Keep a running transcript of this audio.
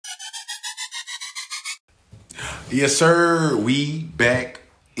Yes, sir. We back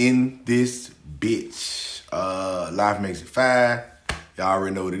in this bitch. Life makes it fine. Y'all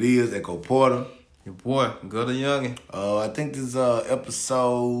already know what it is. Echo Porter. Your boy, Gutter Youngin. I think this is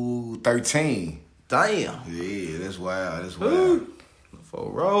episode 13. Damn. Yeah, that's wild. That's wild. For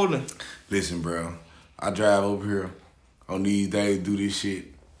rolling. Listen, bro. I drive over here on these days, do this shit,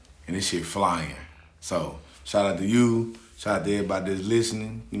 and this shit flying. So, shout out to you. Shout out to everybody that's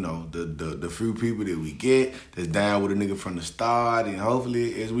listening. You know, the few people that we get that's down with a nigga from the start. And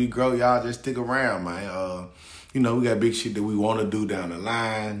hopefully, as we grow, y'all just stick around, man. You know, we got big shit that we want to do down the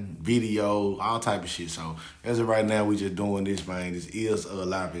line, video, all type of shit. So, as of right now, we just doing this, man. This is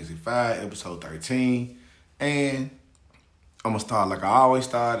Live 65, episode 13. And I'm going to start like I always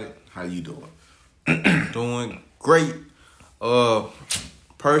started. How you doing? Doing great.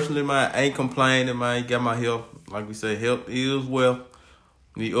 Personally, man, I ain't complaining, man. Got my health. Like we say, health is wealth.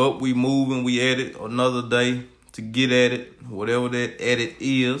 We up, we moving, we at it. Another day to get at it. Whatever that at it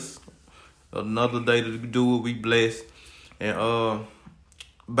is. Another day to do it, we blessed. And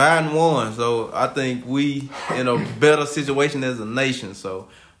Biden won. So I think we in a better situation as a nation. So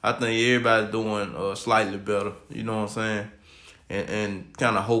I think everybody's doing slightly better. You know what I'm saying? And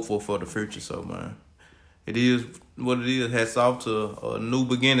kind of hopeful for the future. So, man, it is what it is. Hats off to a new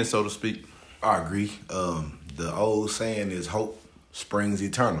beginning, so to speak. I agree. The old saying is hope springs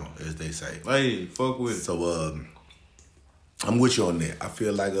eternal, as they say. Hey, fuck with it. So I'm with you on that. I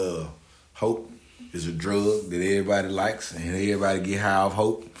feel like hope is a drug that everybody likes and everybody get high off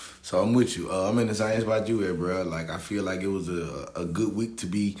hope. So I'm with you. I'm in the same spot you at, bro. Like, I feel like it was a good week to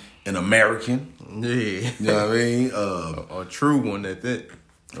be an American. Yeah. You know what I mean? A true one at that.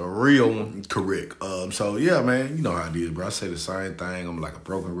 A real one. Correct. So, yeah, man, you know how it is, bro. I say the same thing. I'm like a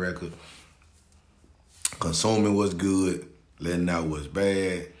broken record. Consuming was good. Letting out was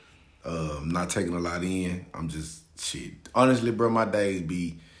bad. Not taking a lot in. I'm just, shit. Honestly, bro, my days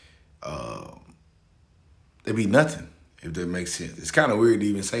be, they be nothing, if that makes sense. It's kind of weird to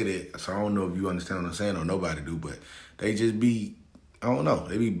even say that, so I don't know if you understand what I'm saying or nobody do, but they just be, I don't know,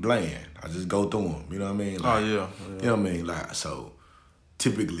 they be bland. I just go through them, you know what I mean? Like, Yeah. You know what I mean? Like, so,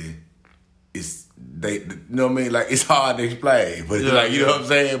 typically, it's, you know what I mean? Like, it's hard to explain, but it's like, you know what I'm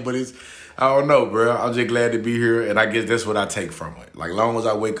saying? But it's, I don't know, bro. I'm just glad to be here, and I guess that's what I take from it. Like, long as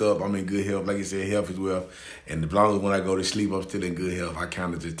I wake up, I'm in good health. Like you said, health is wealth. And as long as when I go to sleep, I'm still in good health, I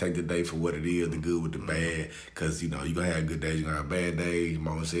kind of just take the day for what it is, the good with the bad. Because, you know, you're going to have good days, you're going to have bad days.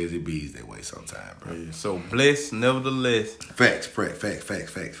 Mama says it bees that way sometimes, bro. Yeah, so blessed, nevertheless. Facts.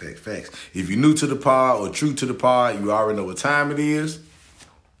 If you're new to the pod or true to the pod, you already know what time it is.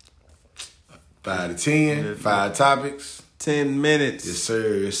 5 to 10, 5 topics. 10 minutes. Yes,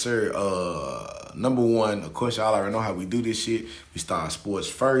 sir. Number one, of course, y'all already know how we do this shit. We start sports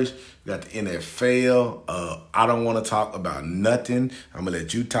first. We got the NFL. I don't want to talk about nothing. I'm going to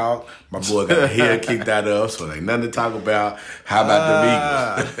let you talk. My boy got the hair kicked out of, so there ain't nothing to talk about. How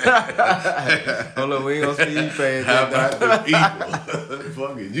about the Eagles? Hold on, we ain't going to speak fast. How about the Eagles? What the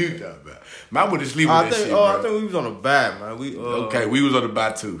fuck is you talking about? Man, I went to sleep with that shit, bro. I think we was on the bye, man. Okay, we was on the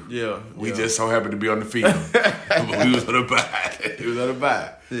bye, too. Yeah. We just so happened to be on the field. But we was on the bye. We was on the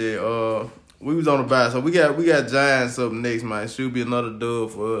bye. Yeah, we was on the bye. So we got Giants up next, man. Should be another dub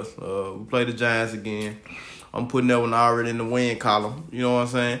for us. We play the Giants again. I'm putting that one already in the win column. You know what I'm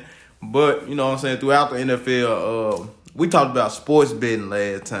saying? But, you know what I'm saying, throughout the NFL, we talked about sports betting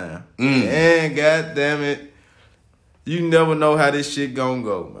last time. And God damn it, you never know how this shit gonna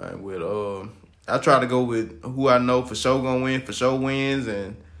go, man. With I try to go with who I know for sure gonna win, for sure wins,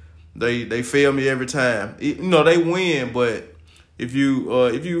 and they fail me every time. You know, they win, but if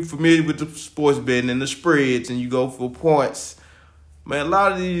you familiar with the sports betting and the spreads and you go for points, man, a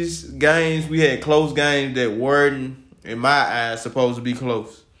lot of these games, we had close games that weren't, in my eyes, supposed to be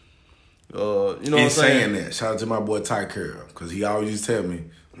close. You know what I'm saying? That, shout out to my boy Ty Carroll, because he always used to tell me,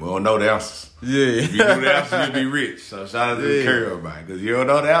 we don't know the answers. Yeah. If you knew the answers, you'd be rich. So shout out to Carroll, man, because you don't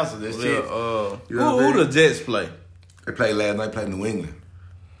know the answers. That's shit. Who the Jets play? They played last night, played New England.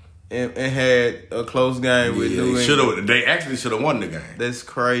 And had a close game with New England. They actually should have won the game. That's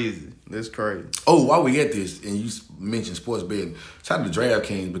crazy. Oh, while we at this, and you mentioned sports betting, shout out to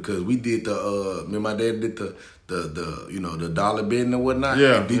DraftKings, because we did me and my dad did the dollar betting and whatnot.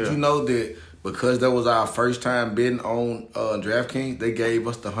 Yeah. And did you know that because that was our first time betting on DraftKings, they gave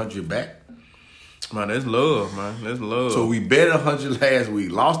us the $100 back? Man, that's love, man. That's love. So we bet 100 last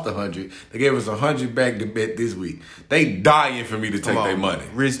week, lost 100. They gave us 100 back to bet this week. They dying for me to take their money.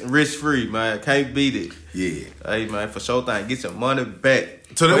 Risk free, man. Can't beat it. Yeah. Hey, man, for sure thing. Get your money back.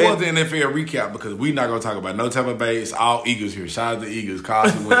 So there was the NFL recap because we not going to talk about no Tampa Bay. It's all Eagles here. Shout out to Eagles.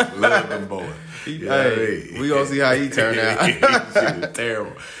 Carson Wentz. Love them boys. Hey, we going to see how he turn out. Shit was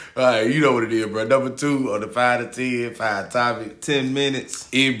terrible. All right, you know what it is, bro. Number 2 on the 5 to 10, 5 topic. 10 minutes.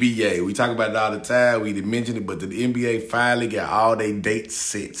 NBA. We talk about it all the time. We didn't mention it, but the NBA finally got all their dates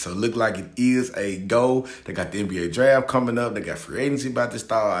set. So it look like it is a go. They got the NBA draft coming up. They got free agency about to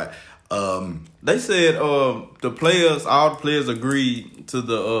start. They said all the players agreed to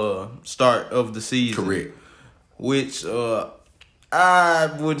the start of the season. Correct. Which I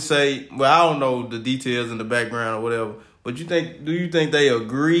would say, well, I don't know the details in the background or whatever. But do you think they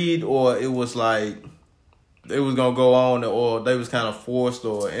agreed, or it was like it was gonna go on, or they was kind of forced,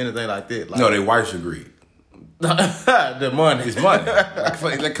 or anything like that? Like, No, their wives agreed. The money. It's money.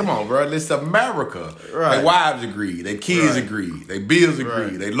 Like, come on, bro. It's America. Right. Their wives agreed. Their kids agreed. Their bills agreed.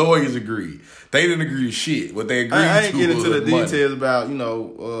 Right. Their lawyers agreed. They didn't agree to shit. What they agreed I ain't to get into was the money. details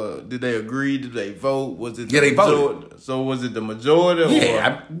about, did they agree? Did they vote? Was it Yeah, they voted. So was it the majority?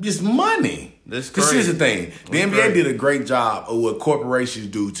 Yeah, it's money. That's Because here's the crazy. thing. The NBA did a great job of what corporations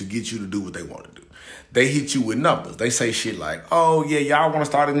do to get you to do what they want to do. They hit you with numbers. They say shit like, oh, yeah, y'all want to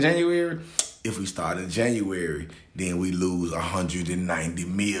start in January? If we start in January, then we lose 190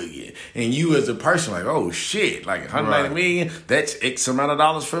 million. And you as a person like, oh, shit, like 190 million, that's X amount of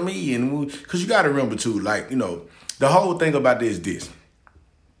dollars for me. And because you got to remember, too, like, you know, the whole thing about this is this.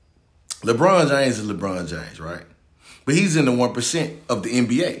 LeBron James is LeBron James, right? But he's in the 1% of the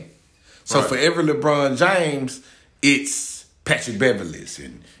NBA. So Right. for every LeBron James, it's Patrick Beverley's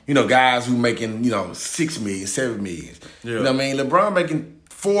and, you know, guys who making, you know, 6 million, 7 million. Yeah. You know what I mean? LeBron making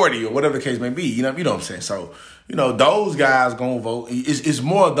 40 or whatever the case may be. You know what I'm saying? So, you know, those guys gonna vote. It's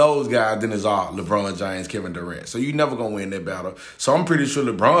more of those guys than it's all LeBron James, Kevin Durant. So you never gonna win that battle. So I'm pretty sure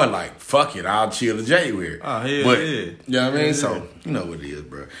LeBron like, fuck it, I'll chill in January. Oh, hell but, yeah. You know what I mean? Yeah. So you know what it is,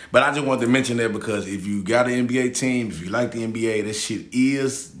 bro. But I just wanted to mention that because if you got an NBA team, if you like the NBA, that shit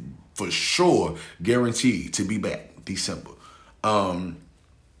is for sure guaranteed to be back December.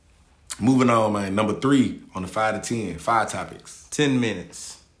 Moving on, man. Number 3 on the 5 to 10, 5 topics. 10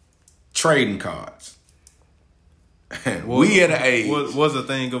 minutes. Trading cards. We at an age. Was a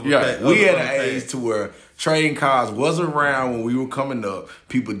thing of Yeah, we at of an age to where trading cards was around when we were coming up.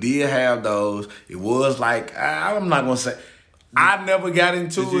 People did have those. It was like, I'm not going to say. I never got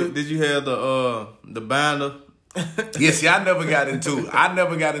into it. Did you have the binder? Yeah, see, I never got into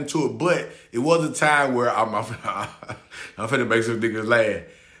it. But it was a time where I'm finna make some niggas laugh.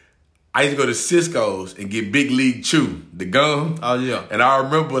 I used to go to Cisco's and get Big League Chew, the gum. Oh, yeah. And I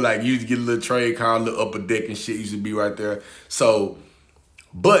remember, like, you used to get a little trade card, a little upper deck and shit used to be right there. So,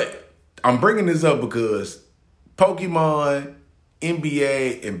 but I'm bringing this up because Pokemon,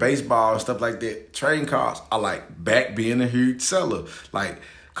 NBA, and baseball and stuff like that, trading cards are, like, back being a huge seller. Like,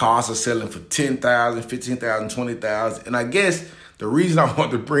 cards are selling for $10,000, $15,000, $20,000. And I guess the reason I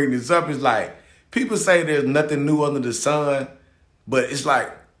want to bring this up is, like, people say there's nothing new under the sun, but it's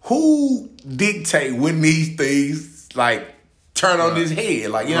like, who dictate when these things like turn on this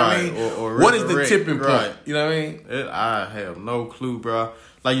head? Like, you know what I mean? Or what is the resurrect, tipping point? right. You know what I mean? I have no clue, bro.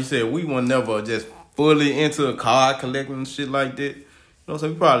 Like you said, we were never just fully into a card collecting and shit like that. You know, so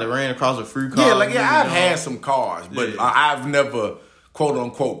we probably ran across a free card. I've had some cards, but Yeah. I've never quote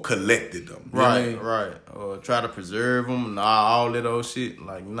unquote collected them. You know what I mean? Right. Or try to preserve them. Nah, all that old shit.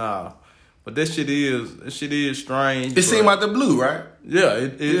 Like, nah. But that shit is strange. It seemed like the blue, right? Yeah,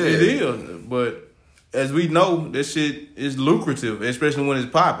 it is. But as we know, that shit is lucrative, especially when it's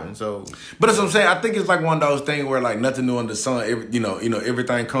popping. So, But that's what I'm saying. I think it's like one of those things where like nothing new under the sun.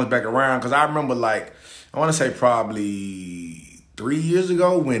 Everything comes back around. Because I remember like I want to say probably 3 years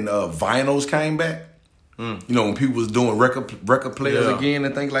ago when vinyls came back. You know, when people was doing record players again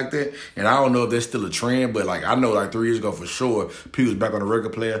and things like that. And I don't know if that's still a trend, but like I know like 3 years ago for sure, people was back on the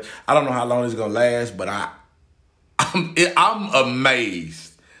record player. I don't know how long it's gonna last, but I'm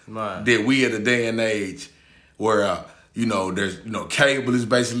amazed that we at a day and age where there's cable is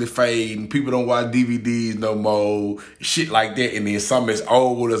basically fading, people don't watch DVDs no more, shit like that, and then something as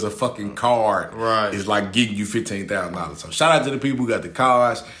old as a fucking card is like getting you $15,000. So shout out to the people who got the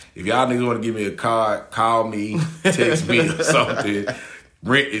cards. If y'all niggas want to give me a card, call me, text me or something.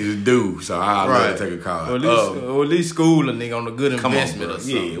 Rent is due, so I'll let take a card. Or at least school a nigga on a good investment or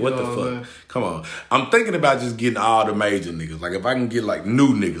something. Yeah, what the fuck? Come on. I'm thinking about just getting all the major niggas. Like, if I can get, like,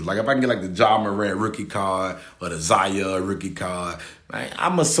 new niggas. Like, if I can get, like, the Ja Morant rookie card or the Zaya rookie card. Man,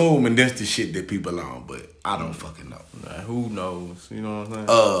 I'm assuming that's the shit that people on, but I don't fucking know. Who knows? You know what I'm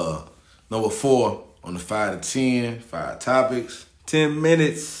saying? Number 4 on the 5 to 10, 5 topics. 10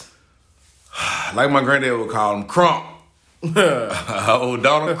 minutes. like my granddad would call him, Crump. Old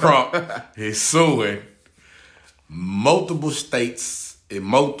Donald Crump is suing multiple states and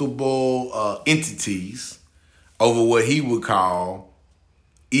multiple entities over what he would call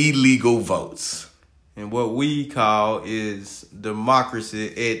illegal votes. And what we call is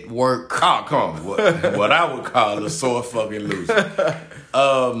democracy at work. Oh, come on. What I would call a sore fucking loser.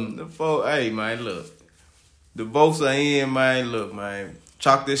 Hey, man, look. The votes are in, man. Look, man.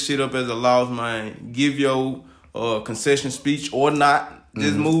 Chalk this shit up as a loss, man. Give your concession speech or not.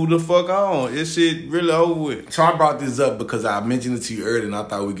 Just move the fuck on. This shit really over with. So I brought this up because I mentioned it to you earlier and I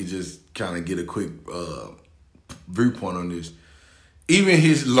thought we could just kind of get a quick viewpoint on this. Even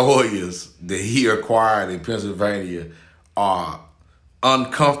his lawyers that he acquired in Pennsylvania are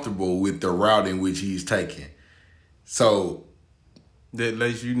uncomfortable with the route in which he's taking. So that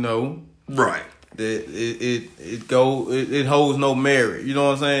lets you know, right, that it holds no merit. You know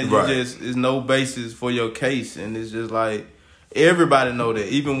what I'm saying? Right. It's no basis for your case, and it's just like everybody know that.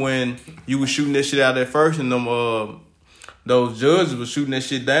 Even when you was shooting that shit out at first, and those judges was shooting that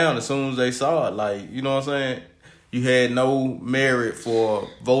shit down as soon as they saw it. Like, you know what I'm saying? You had no merit for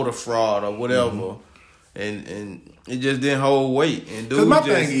voter fraud or whatever, and it just didn't hold weight. And because my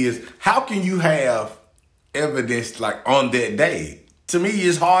thing is, how can you have evidence like on that day? To me,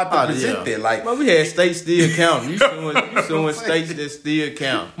 it's hard to present that. Like, well, we had states still counting. You suing states that still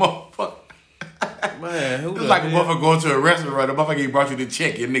count. Motherfucker. Man, who it's like a motherfucker going to a restaurant. The motherfucker ain't brought you the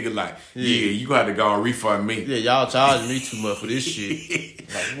check. Your nigga like, yeah, you gonna have to go and refund me. Yeah, y'all charging me too much for this shit.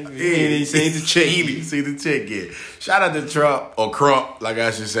 Like, nigga, he ain't even seen the check. He ain't even seen the check yet. Shout out to Trump, or Crump, like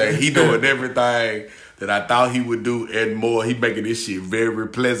I should say. He doing everything that I thought he would do and more. He making this shit very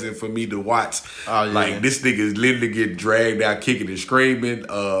pleasant for me to watch. Oh, yeah. Like, this nigga is literally getting dragged out, kicking and screaming.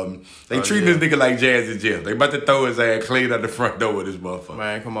 They treating this nigga like Jazzy Jeff. They about to throw his ass clean out the front door with this motherfucker.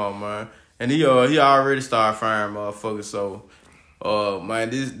 Man, come on, man. And he already started firing motherfuckers. So,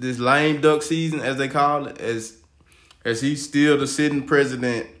 man, this lame duck season, as they call it, as he's still the sitting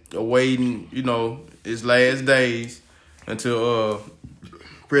president, awaiting, you know, his last days until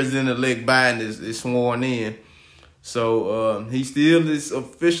President-elect Biden is sworn in. So he still is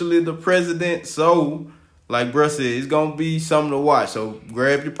officially the president. So, like bruh said, it's gonna be something to watch. So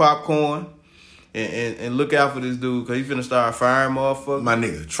grab your popcorn. And look out for this dude, because he finna start firing motherfuckers. My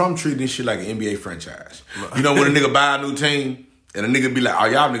nigga, Trump treating this shit like an NBA franchise. You know when a nigga buy a new team, and a nigga be like, oh,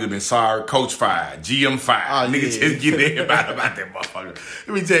 y'all niggas been sorry, coach fired, GM fired. Oh, Niggas just get everybody about that motherfucker.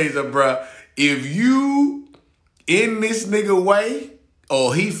 Let me tell you something, bro. If you in this nigga way,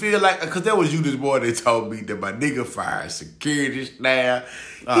 or he feel like, because that was you this boy that told me that my nigga fired security staff.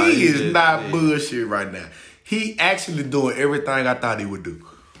 He is not bullshit right now. He actually doing everything I thought he would do.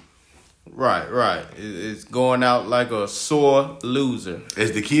 Right. It's going out like a sore loser.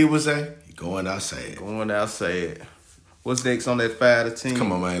 As the kid would say, going out sad. Going out sad. What's next on that 5 to 10?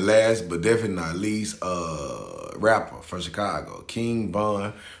 Come on, man. Last but definitely not least, rapper from Chicago, King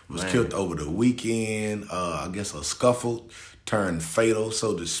Von, was killed over the weekend. I guess a scuffle turned fatal,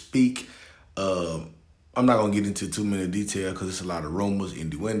 so to speak. I'm not going to get into too many details because there's a lot of rumors,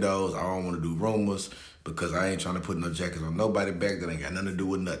 innuendos. I don't want to do rumors because I ain't trying to put no jackets on nobody back that ain't got nothing to do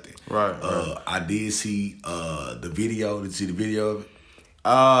with nothing. Right. I did see the video. Did you see the video of it?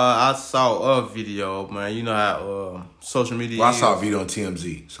 I saw a video, man. You know how social media Well, I saw a video on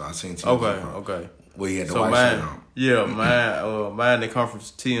TMZ, so I seen TMZ. Okay. Where he had the white shirt on. Yeah, mine they come from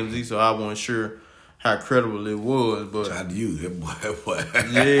TMZ, so I wasn't sure how credible it was, but shout out to you, that boy.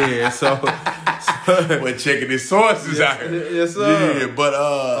 Yeah, so we're checking his sources out here. Yes, sir. Yeah, but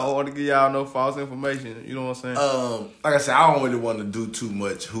I don't want to give y'all no false information. You know what I'm saying? Like I said, I don't really want to do too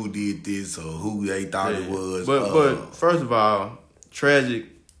much who did this or who they thought it was. But first of all, tragic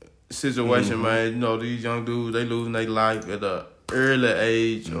situation, man. You know, these young dudes, they losing their life at an early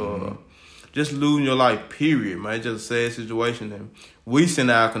age or just losing your life, period, man. Just a sad situation. And we send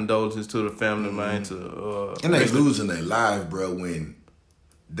our condolences to the family, man. And they losing their life, bro, when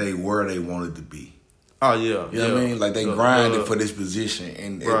they were they wanted to be. Oh, yeah. You know what I mean? Like, they grinded for this position.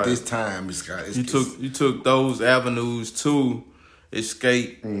 And at this time, you took those avenues to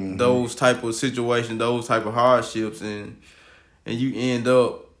escape those type of situations, those type of hardships, and you end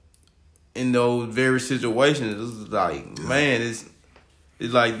up in those very situations. It's like, man, it's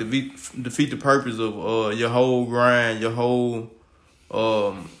like defeat the purpose of your whole grind, your whole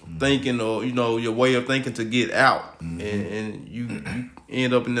thinking, or you know, your way of thinking to get out, and you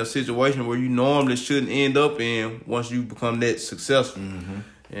end up in a situation where you normally shouldn't end up in once you become that successful.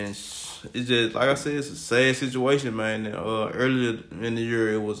 And it's just like I said, it's a sad situation, man. Earlier in the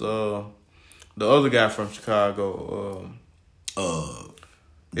year, it was the other guy from Chicago.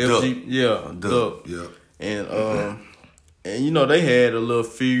 FG, yeah, Duck. Yeah. And you know, they had a little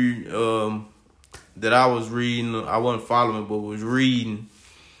feud that I was reading. I wasn't following, but was reading.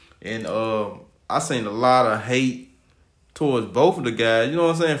 And I seen a lot of hate towards both of the guys, you know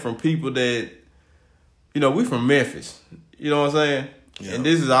what I'm saying, from people that, you know, we from Memphis. You know what I'm saying? Yeah. And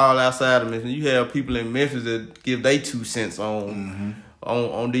this is all outside of Memphis. You have people in Memphis that give their 2 cents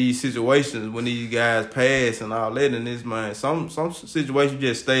on these situations when these guys pass and all that. And this, man, some situations you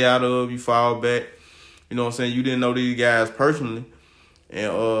just stay out of, you fall back. You know what I'm saying? You didn't know these guys personally.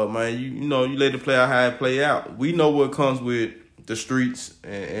 And, man, you know, you let it play out how it play out. We know what comes with the streets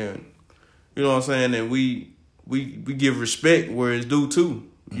and you know what I'm saying? And we give respect where it's due too.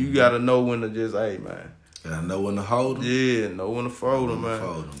 You got to know when to just, hey, man. Gotta know when to hold them. Yeah, know when to fold them,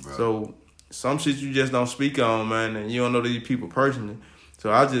 man. So some shit you just don't speak on, man, and you don't know these people personally.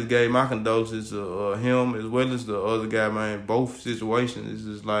 So I just gave my condolences to him as well as the other guy, man. Both situations, it's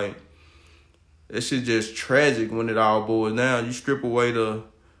just like, that shit just tragic when it all boils down. You strip away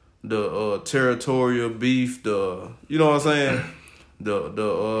the territorial beef, you know what I'm saying?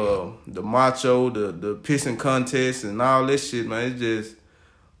 The macho, the pissing contest and all this shit, man.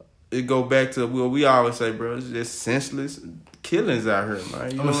 It go back to what we always say, bro. It's just senseless killings out here,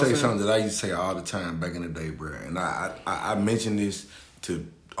 man. I'm gonna say something that I used to say all the time back in the day, bro. And I mentioned this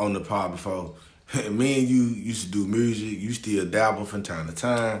on the pod before. Me and you used to do music. You still dabble from time to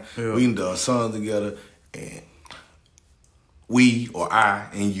time. Yeah. We done songs together, and we or I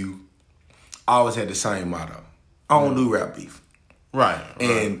and you always had the same motto: I don't do rap beef. Right.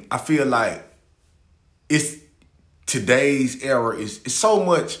 And I feel like it's today's era is so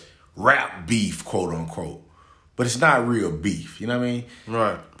much rap beef, quote unquote, but it's not real beef. You know what I mean?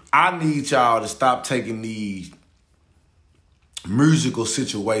 Right. I need y'all to stop taking these musical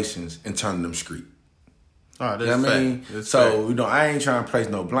situations and turning them street. All right, that's you know what I mean? That's so, fact. you know, I ain't trying to place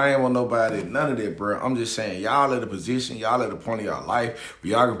no blame on nobody, none of that, bro. I'm just saying, y'all at a position, y'all at a point of y'all life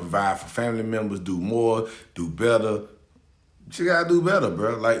where y'all can provide for family members, do more, do better. You gotta do better,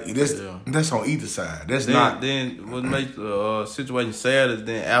 bro. Like, that's on either side. Then what makes the situation sad is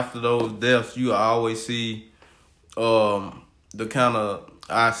then after those deaths, you always see the kind of,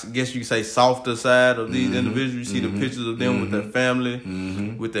 I guess you could say, softer side of these individuals. You see the pictures of them with their family,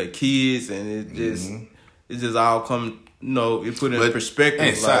 with their kids, and it just all come, you know, it put it in perspective.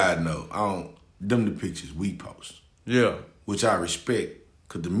 And side note, them the pictures we post. Yeah. Which I respect,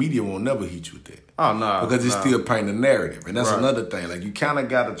 because the media won't never hit you with that. Oh, no. Because it's still painting a narrative. And that's another thing. Like, you kind of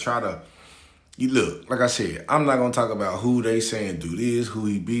got to try to, look, like I said, I'm not going to talk about who they saying do this, who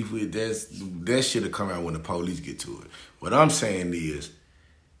he beef with. That shit will come out when the police get to it. What I'm saying is,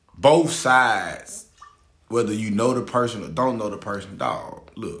 both sides, whether you know the person or don't know the person,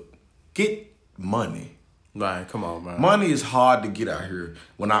 dog, look, get money. Right, come on, man. Money is hard to get out here.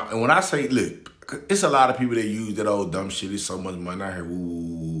 When I say, look, it's a lot of people that use that old dumb shit. It's so much money out here.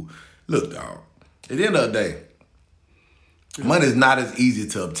 Ooh. Look, dog, at the end of the day, money is not as easy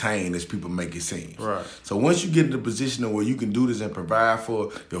to obtain as people make it seem. Right. So once you get in a position where you can do this and provide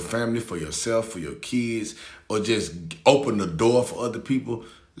for your family, for yourself, for your kids, or just open the door for other people,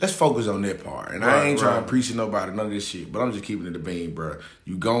 let's focus on that part. And I ain't trying to preach to nobody, none of this shit, but I'm just keeping it a bean, bro.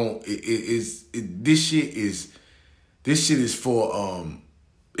 You gon' this shit is for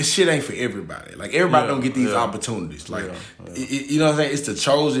this shit ain't for everybody. Like, everybody don't get these opportunities. Like, you know what I'm saying? It's the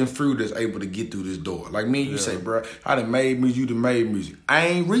chosen fruit that's able to get through this door. Like me, you say, bro, I done made music, you done made music. I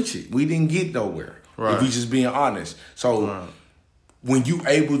ain't reach it. We didn't get nowhere. Right. If we just being honest. So when you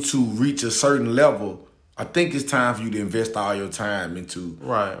able to reach a certain level, I think it's time for you to invest all your time into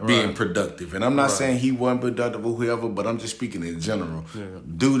being productive. And I'm not saying he wasn't productive or whoever, but I'm just speaking in general. Yeah.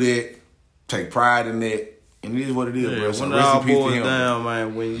 Do that. Take pride in that. And it is what it is, bro. So when it all boils down,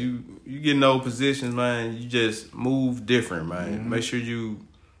 man, when you get in those positions, man, you just move different, man. Make sure you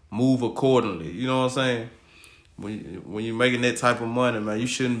move accordingly. You know what I'm saying? When you're making that type of money, man, you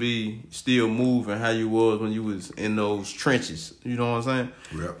shouldn't be still moving how you was when you was in those trenches. You know what I'm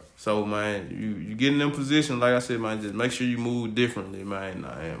saying? Yep. So, man, you get in them positions, like I said, man, just make sure you move differently, man.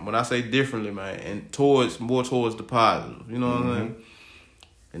 And when I say differently, man, and more towards the positive. You know what I'm saying?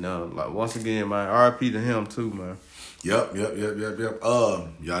 And like, once again, man, RIP to him too, man. Yep.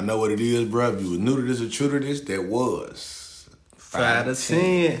 Y'all know what it is, bro. If you was new to this or true to this, that was 5 to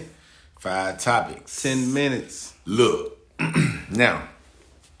 10. 5 topics. 10 minutes. Look, now,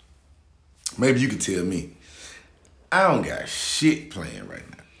 maybe you can tell me, I don't got shit playing right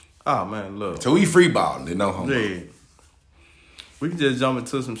now. Oh, man, look. So we freeballing it, no homo. Yeah. We can just jump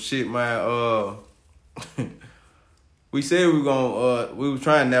into some shit, man. We said we were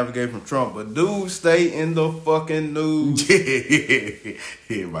trying to navigate from Trump, but dude, stay in the fucking news.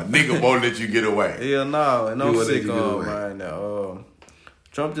 Yeah, my nigga won't let you get away. Hell no, and I'm sick of man. Now,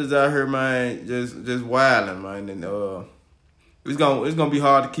 Trump just out here, man, just wilding, man, and it's gonna be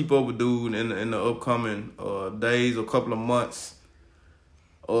hard to keep up with dude in the upcoming days or couple of months.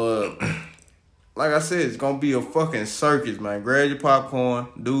 Like I said, it's gonna be a fucking circus, man. Grab your popcorn,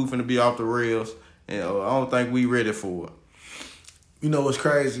 dude finna be off the rails. And I don't think we ready for it. You know what's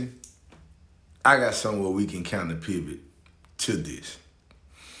crazy? I got somewhere we can kind of pivot to this.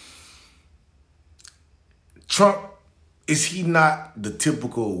 Trump, is he not the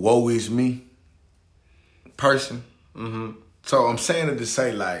typical woe is me person? Mm-hmm. So I'm saying it to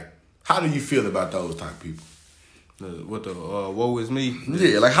say, like, how do you feel about those type of people? What the woe is me?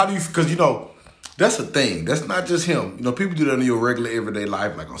 Yeah, like how do you, because you know, that's a thing. That's not just him. You know, people do that in your regular everyday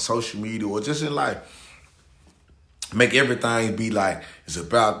life, like on social media or just in life. Make everything be like, it's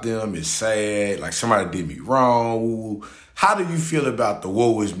about them, it's sad, like somebody did me wrong. Ooh. How do you feel about the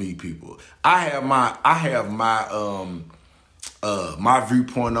woe is me people? I have my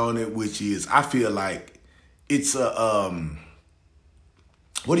viewpoint on it, which is I feel like it's a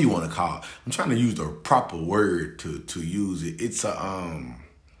what do you want to call it? I'm trying to use the proper word to use it. It's a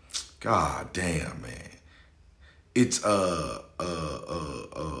God damn, man. It's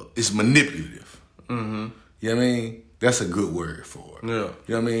it's manipulative. Mm-hmm. You know what I mean? That's a good word for it. Yeah. You know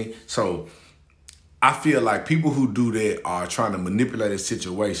what I mean? So I feel like people who do that are trying to manipulate a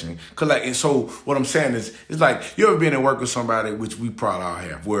situation. Cause like, and so what I'm saying is, it's like you ever been at work with somebody, which we probably all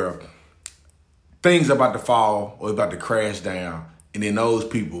have, where things are about to fall or about to crash down, and then those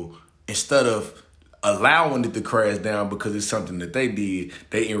people, instead of allowing it to crash down because it's something that they did,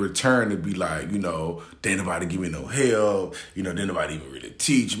 they in return to be like, you know, they ain't nobody give me no help, you know, they nobody even really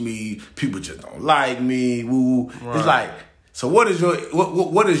teach me, people just don't like me, woo. Right. It's like, so what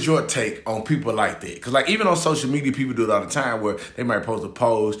is your take on people like that? Because like even on social media, people do it all the time where they might post a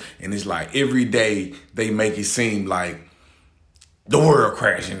post and it's like every day they make it seem like the world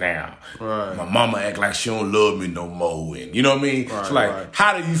crashing down. Right. My mama act like she don't love me no more. And you know what I mean? Right, so like,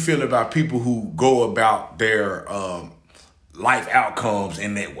 how do you feel about people who go about their life outcomes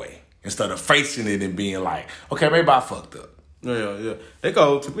in that way instead of facing it and being like, okay, maybe I fucked up? Yeah.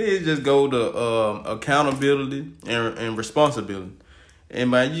 To me, it just go to accountability and responsibility.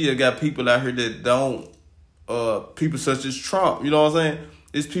 And man, you just got people out here that don't, people such as Trump, you know what I'm saying?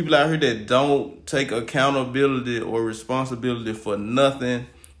 There's people out here that don't take accountability or responsibility for nothing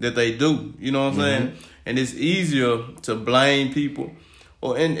that they do. You know what I'm saying? And it's easier to blame people.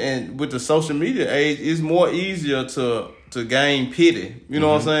 And with the social media age, it's more easier to gain pity. You know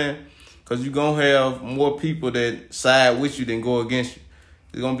what I'm saying? Because you're going to have more people that side with you than go against you.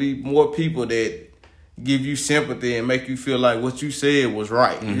 There's going to be more people that give you sympathy and make you feel like what you said was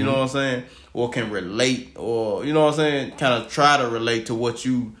right. You know what I'm saying? Or can relate, or you know what I'm saying, kind of try to relate to what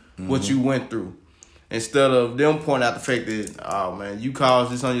you went through, instead of them point out the fact that, oh man, you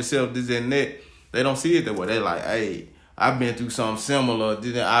caused this on yourself, this and that. They don't see it that way. They like, hey, I've been through something similar.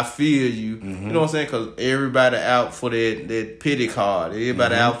 I feel you. You know what I'm saying? Because everybody out for that pity card.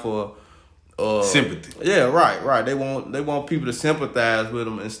 Everybody out for sympathy. Yeah, right. They want people to sympathize with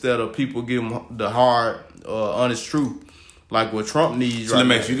them instead of people give them the hard, honest truth, like what Trump needs. So let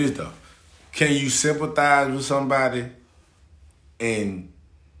me ask you this though. Can you sympathize with somebody and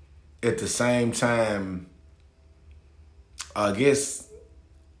at the same time, I guess,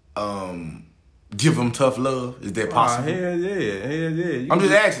 give them tough love? Is that possible? Hell yeah. I'm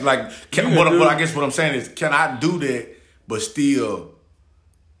just asking, like, I guess what I'm saying is, can I do that, but still,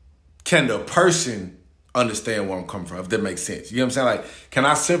 can the person understand where I'm coming from, if that makes sense? You know what I'm saying? Like, can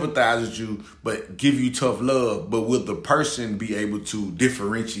I sympathize with you, but give you tough love, but will the person be able to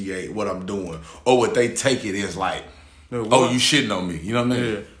differentiate what I'm doing? Or would they take it as like, you shitting on me? You know what I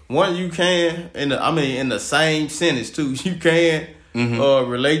mean? Yeah. One, you can, in the same sentence too, you can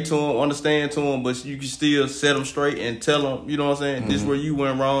relate to them, understand to them, but you can still set them straight and tell them, you know what I'm saying, this is where you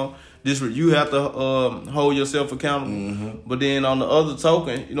went wrong. This where you have to hold yourself accountable. But then on the other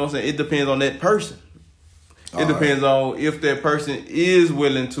token, you know what I'm saying, it depends on that person. It depends on if that person is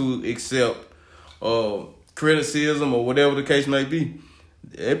willing to accept criticism or whatever the case may be.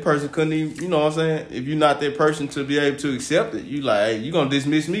 That person couldn't even, you know what I'm saying? If you're not that person to be able to accept it, you like, hey, you're going to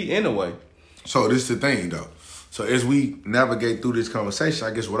dismiss me anyway. So this is the thing, though. So as we navigate through this conversation,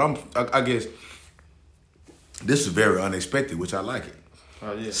 I guess this is very unexpected, which I like it.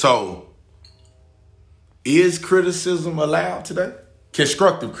 Oh, yeah. So is criticism allowed today?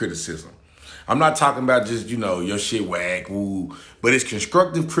 Constructive criticism. I'm not talking about just, your shit whack, woo, but it's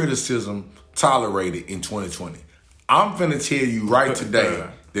constructive criticism tolerated in 2020. I'm finna tell you right today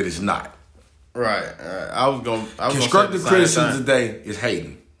that it's not. Right. I was gonna constructive criticism today is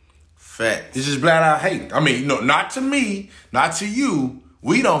hating. Facts. It's just flat out hating. I mean, no, not to me, not to you.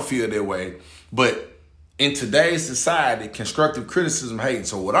 We don't feel that way. But in today's society, constructive criticism hating.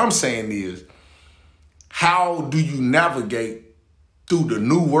 So what I'm saying is, how do you navigate through the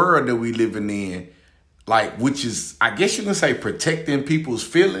new world that we living in? Like, which is, I guess you can say, protecting people's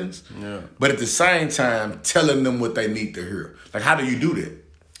feelings, but at the same time, telling them what they need to hear. Like, how do you do that?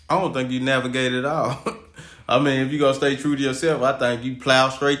 I don't think you navigate it all. I mean, if you gonna stay true to yourself, I think you plow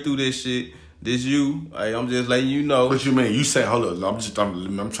straight through this shit. This you. Hey, I'm just letting you know. What you mean? You say, hold up, I'm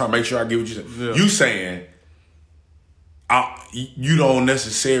trying to make sure I get what you saying. Yeah. You saying, you don't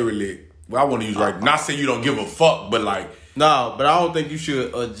necessarily, well, I want to use right, not saying you don't give a fuck, but like. No, but I don't think you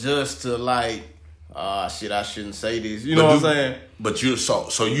should adjust to like, shit, I shouldn't say this. You know what I'm saying? But you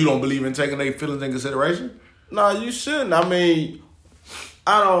so you don't believe in taking their feelings in consideration? No, you shouldn't. I mean,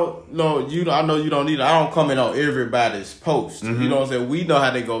 I don't know. I know you don't either. I don't comment on everybody's post. You know what I'm saying? We know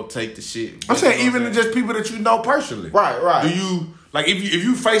how they go take the shit. I'm saying even just people that you know personally. Right. Do you like if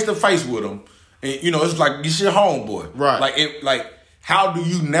you face to face with them, and you know it's like it's your homeboy. Right. Like how do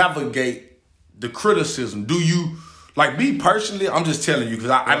you navigate the criticism? Do you like me personally? I'm just telling you because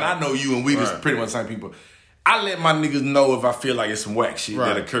I know you and we just pretty much the same people. I let my niggas know if I feel like it's some whack shit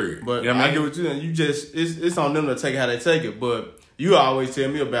that occurred. But you know what I get what you're saying. You just it's on them to take it how they take it. But you always tell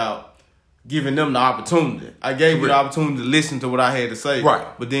me about giving them the opportunity. I gave you the opportunity to listen to what I had to say. Right.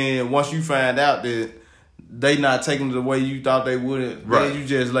 But then once you find out that they not taking it the way you thought they would, then you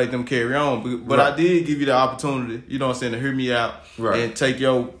just let them carry on. But I did give you the opportunity, you know what I'm saying, to hear me out and take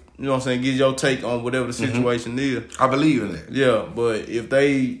your, you know what I'm saying, get your take on whatever the situation is. I believe in that. Yeah, but if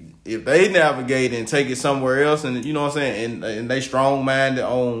they navigate and take it somewhere else, and you know what I'm saying, and they strong minded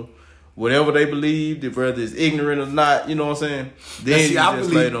on whatever they believe, if whether it's ignorant or not, you know what I'm saying, then see, you I just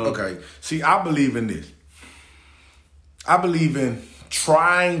believe, laid on. Okay, see, I believe in this. I believe in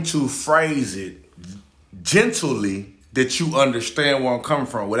trying to phrase it gently that you understand where I'm coming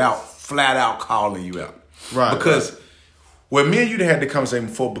from without flat out calling you out. Right. Because when me and you had the conversation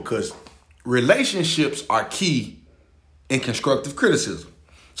before, because relationships are key in constructive criticism.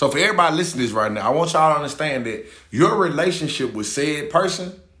 So for everybody listening to this right now, I want y'all to understand that your relationship with said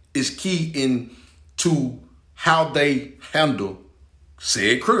person is key into how they handle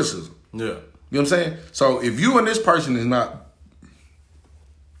said criticism. Yeah. You know what I'm saying? So if you and this person is not,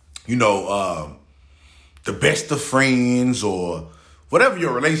 you know, the best of friends or whatever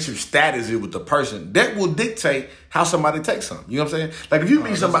your relationship status is with the person, that will dictate how somebody takes something. You know what I'm saying? Like if you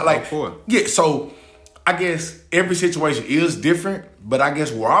meet somebody like, yeah, so I guess every situation is different, but I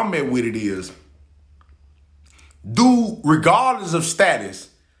guess where I'm at with it is, regardless of status,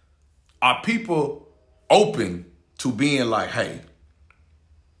 are people open to being like, hey,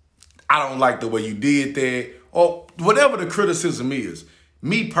 I don't like the way you did that, or whatever the criticism is.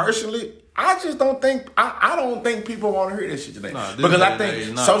 Me personally, I just don't think, I don't think people want to hear this shit today. Because I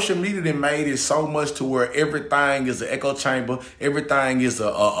think social media done made it so much to where everything is an echo chamber, everything is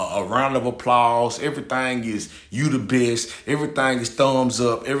a round of applause, everything is you the best, everything is thumbs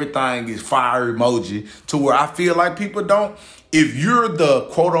up, everything is fire emoji, to where I feel like people don't, if you're the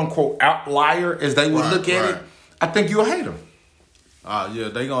quote unquote outlier as they would look at it, I think you'll hate them. Yeah,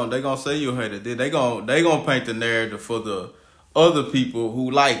 they gonna say you'll hate it. They gonna paint the narrative for the other people who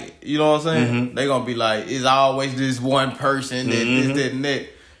like it. You know what I'm saying? Mm-hmm. They gonna be like, it's always this one person that this, that, and that.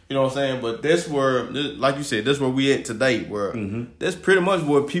 You know what I'm saying? But that's where, like you said, that's where we at today. Where that's pretty much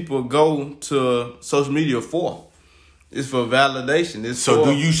what people go to social media for. It's for validation. So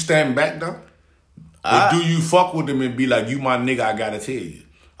do you stand back though? Or do you fuck with them and be like, you my nigga, I gotta tell you?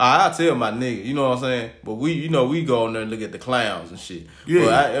 I tell my nigga, you know what I'm saying? But we go in there and look at the clowns and shit.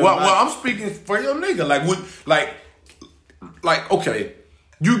 Yeah. Well, I'm speaking for your nigga. Like, okay,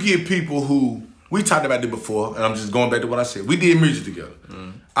 you get people who, we talked about this before, and I'm just going back to what I said. We did music together.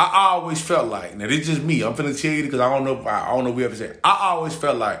 I always felt like, now this is just me, I'm finna tell you because I don't know if we ever said, I always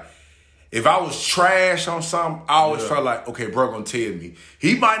felt like, if I was trash on something, I always felt like, okay, bro gonna tell me.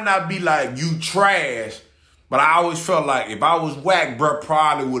 He might not be like, you trash, but I always felt like if I was whack, bro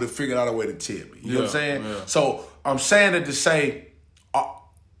probably would have figured out a way to tell me. You know what I'm saying? Yeah. So I'm saying that to say,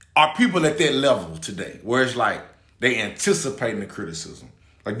 are people at that level today where it's like they anticipating the criticism?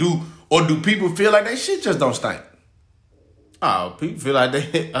 Like do people feel like they shit just don't stink? Oh, people feel like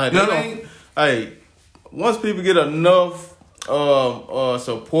they you know what I mean? Hey, once people get enough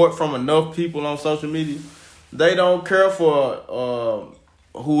support from enough people on social media, they don't care for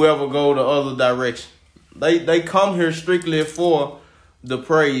whoever go the other direction. They come here strictly for the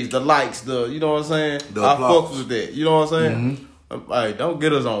praise, the likes, you know what I'm saying? The I applause. fucks with that. You know what I'm saying? Like, don't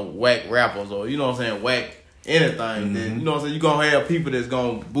get us on whack rappers or, you know what I'm saying, whack anything. Then, you know what I'm saying? You're going to have people that's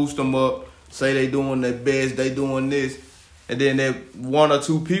going to boost them up, say they doing their best, they doing this. And then that one or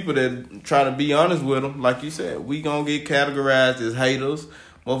two people that try to be honest with them, like you said, we going to get categorized as haters.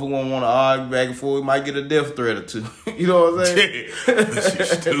 Motherfucker won't want to argue back and forth. We might get a death threat or two. You know what I'm saying? That shit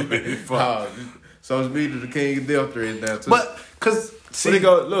stupid as fuck. So it's me to the king of death threats now too. But, because, See,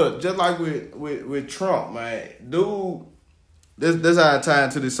 look, just like with Trump, man, dude, this how I tie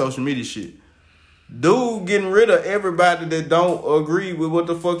into this social media shit. Dude getting rid of everybody that don't agree with what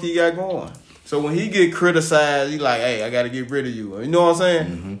the fuck he got going. So when he get criticized, he like, hey, I got to get rid of you. You know what I'm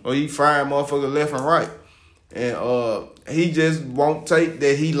saying? Or he firing motherfuckers left and right. And he just won't take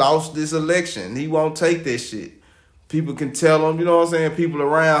that he lost this election. He won't take that shit. People can tell him, you know what I'm saying? People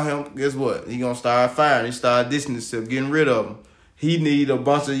around him, guess what? He gonna start firing. He start dissing himself, getting rid of them. He need a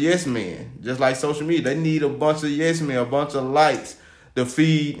bunch of yes men. Just like social media. They need a bunch of yes men, a bunch of likes to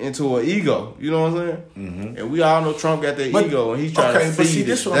feed into an ego. You know what I'm saying? And we all know Trump got that ego and he's trying to feed but see, it.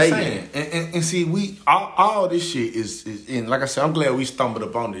 this what I'm saying. And see, we all this shit is in, like I said, I'm glad we stumbled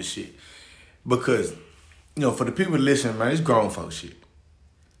upon this shit. Because, you know, for the people listening, man, it's grown folk shit.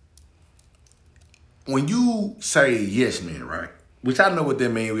 When you say yes man, right? Which I know what that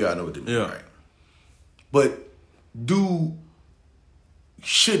mean, we all know what that mean, right? But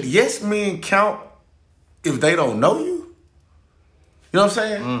should yes men count if they don't know you? You know what I'm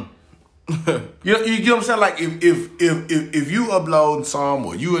saying? You know what I'm saying? Like if you upload some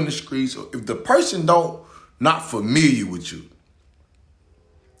or you in the streets, or if the person not familiar with you,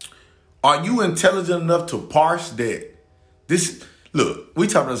 are you intelligent enough to parse that this? Look, we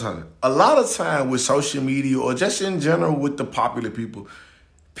talk about this. A lot of time with social media or just in general with the popular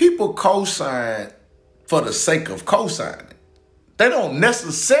people co-sign for the sake of co-signing. They don't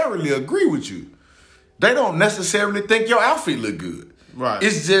necessarily agree with you. They don't necessarily think your outfit look good. Right.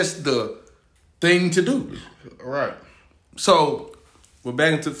 It's just the thing to do. Right. So, we're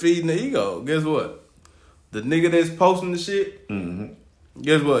back into feeding the ego. Guess what? The nigga that's posting the shit,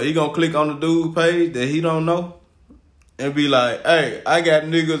 guess what? He gonna click on the dude page that he don't know and be like, hey, I got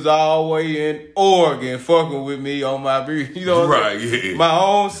niggas all the way in Oregon fucking with me on my beat. You know what I'm saying? Yeah. My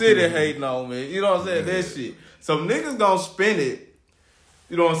own city hating on me. You know what I'm saying? That shit. So niggas gonna spin it,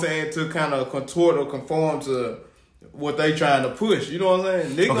 you know what I'm saying, to kind of contort or conform to what they trying to push. You know what I'm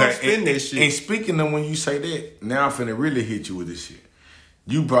saying? Niggas gonna spin that shit. And speaking of when you say that, now I'm finna really hit you with this shit.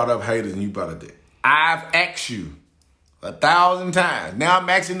 You brought up haters and you brought up that. I've asked you 1,000 times. Now I'm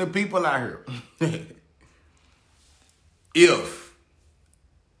asking the people out here. If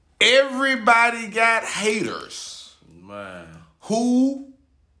everybody got haters, Man. who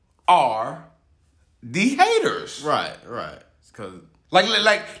are the haters? Right. Cause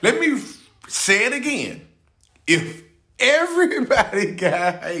Like, let me say it again. If everybody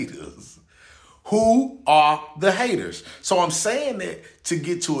got haters, who are the haters? So I'm saying that to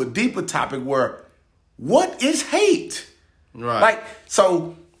get to a deeper topic where, what is hate? Right. Like,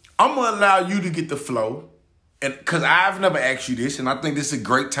 so I'm going to allow you to get the flow. And because I've never asked you this, and I think this is a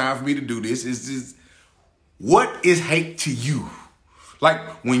great time for me to do this, is just, what is hate to you? Like,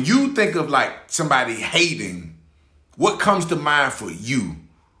 when you think of, like, somebody hating, what comes to mind for you?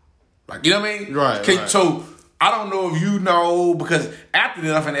 Like, you know what I mean? Right. So, I don't know if you know, because after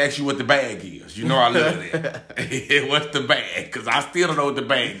that, I'm going to ask you what the bag is. You know I love that. What's the bag? Because I still don't know what the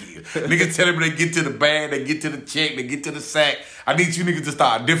bag is. Niggas telling me they get to the bag, they get to the check, they get to the sack. I need you niggas to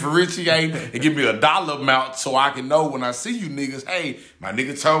start differentiating and give me a dollar amount so I can know when I see you niggas, hey, my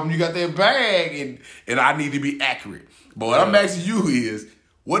nigga told me you got that bag and I need to be accurate. But what I'm asking you is,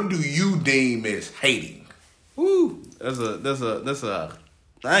 what do you deem as hating? Woo. That's a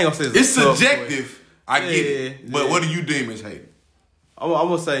I ain't gonna say it's subjective. I get it. But yeah. what do you deem as hating? I'm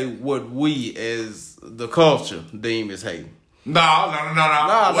gonna say what we as the culture deem as hating. No.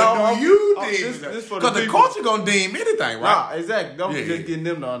 What do you deem? This for because the culture gonna deem anything, right? Nah, exactly. I'm just getting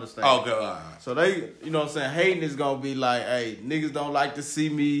them to understand. Okay, all right. So they, you know what I'm saying, hating is gonna be like, hey, niggas don't like to see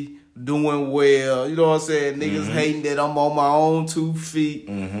me doing well. You know what I'm saying? Niggas hating that I'm on my own 2 feet.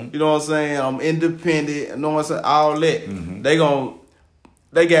 You know what I'm saying? I'm independent. You know what I'm saying? All that.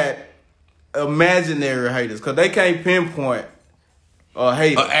 They got imaginary haters because they can't pinpoint a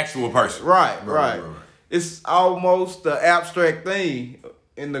hater. An actual person. Right. It's almost the abstract thing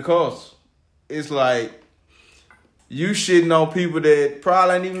in the culture. It's like you shitting on people that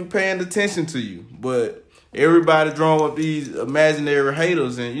probably ain't even paying attention to you, but everybody drawing up these imaginary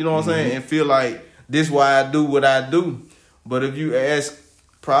haters, and you know what I'm saying, and feel like this why I do what I do. But if you ask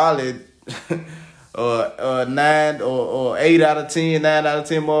probably 9 or 8 out of 10, 9 out of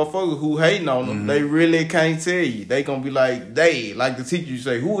 10 motherfuckers who hating on them, they really can't tell you. They gonna be like they, like the teacher you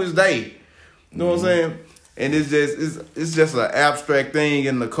say, who is they? You know what I'm saying? And it's just an abstract thing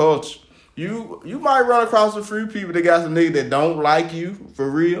in the culture. You might run across a few people that got some niggas that don't like you for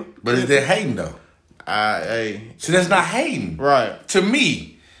real. But is that hating though? Hey. So that's not hating. Right. To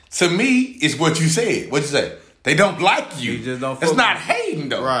me, it's what you said. What you say? They don't like you. They just don't It's not hating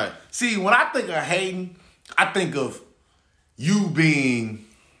though. Right. See, when I think of hating, I think of you being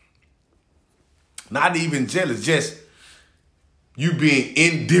not even jealous, just you being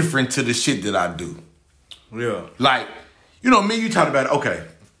indifferent to the shit that I do. Yeah. Like, me, you talk about, okay,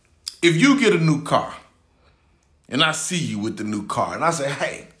 if you get a new car and I see you with the new car and I say,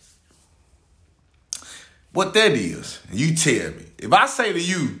 hey, what that is, and you tell me. If I say to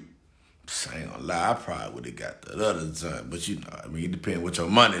you, I ain't gonna lie, I probably would have got the other joint, but it depends what your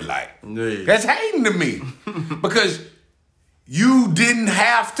money like. Yeah. That's hating to me. Because you didn't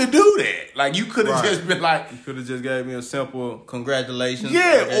have to do that. Like, you could have just been like... You could have just gave me a simple congratulations.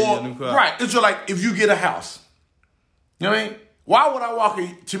 Yeah, right. It's just like, if you get a house, you know what I mean? Why would I walk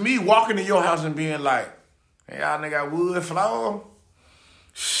into your house and being like, hey, y'all nigga got wood floor?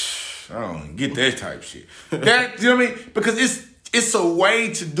 I don't get that type shit. That, you know what I mean? Because it's a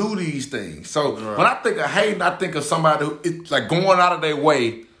way to do these things. So when I think of hating, I think of somebody who it's like going out of their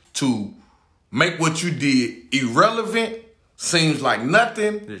way to make what you did irrelevant, seems like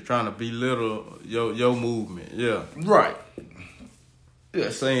nothing. Just trying to belittle your movement. Yeah. Right. Yeah,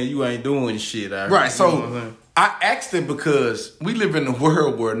 saying you ain't doing shit. Right. So I asked it because we live in a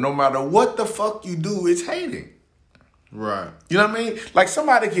world where no matter what the fuck you do, it's hating. Right. You know what I mean? Like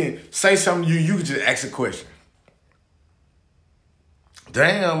somebody can say something to you, you can just ask a question.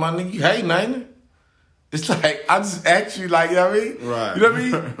 Damn, my nigga, you hating, ain't it? It's like, I just asked you, like, you know what I mean? Right. You know what I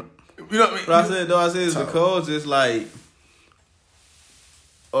mean? You know what I mean? But I said it's because it's like,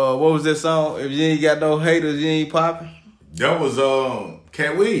 what was that song? If you ain't got no haters, you ain't popping. That was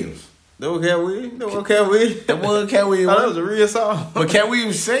Cat Williams. That was Cat Williams? That was Cat Williams? That was Cat Williams. Oh, that was a real song. But Cat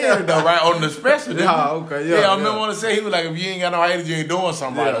Williams said it though, right? On the special. Okay, yeah. I remember when I said he was like, if you ain't got no haters, you ain't doing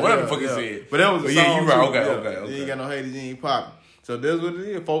something right. Whatever the fuck he said. But that was a song. Yeah, you right. Too. Okay. You ain't got no haters, you ain't popping. So that's what it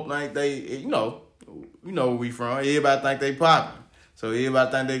is. Folk think they, you know where we from. Everybody think they popping. So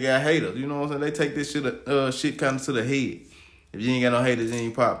everybody think they got haters. You know what I'm saying? They take this shit kind of to the head. If you ain't got no haters, you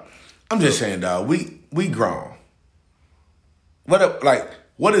ain't popping. I'm just saying, dog, we grown.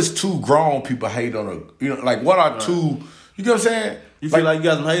 What is two grown people hate on a, what are two, you know what I'm saying? You feel like you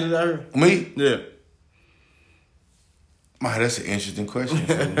got some haters out here? Me? Yeah. Man, that's an interesting question.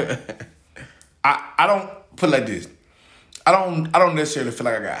 I don't put it like this. I don't necessarily feel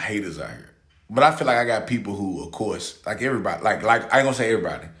like I got haters out here. But I feel like I got people who, of course, like everybody, like I ain't gonna say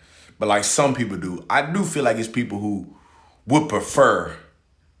everybody, but like some people do. I do feel like it's people who would prefer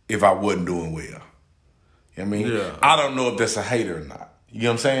if I wasn't doing well. You know what I mean? Yeah. I don't know if that's a hater or not. You know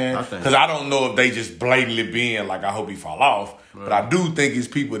what I'm saying? Because I don't know if they just blatantly being like, I hope he fall off. Right. But I do think it's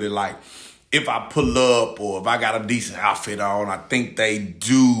people that like, if I pull up or if I got a decent outfit on, I think they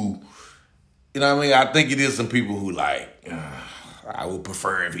do. You know what I mean? I think it is some people who like, I would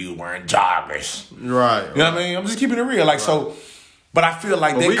prefer if he was wearing joggers. Right. You know what I mean? I'm just keeping it real. Like, so, but I feel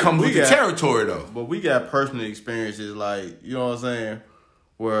like they come with the territory though. But we got personal experiences like, you know what I'm saying?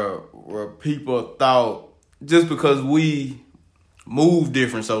 Where people thought just because we move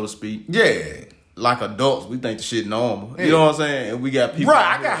different, so to speak. Yeah. Like adults, we think the shit normal. Yeah. You know what I'm saying? And we got people.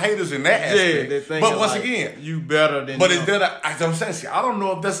 Right, I got haters in that aspect. Yeah, but once like, again, you better than. But is that I'm saying, see, I don't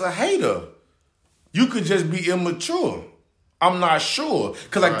know if that's a hater. You could just be immature. I'm not sure.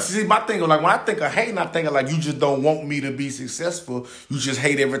 Because, like, see, my thing, like, when I think of hating, I think of, like, you just don't want me to be successful. You just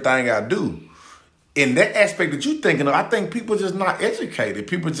hate everything I do. In that aspect that you're thinking of, I think people just not educated.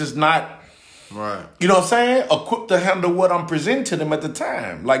 People just not, right. You know what I'm saying, equipped to handle what I'm presenting to them at the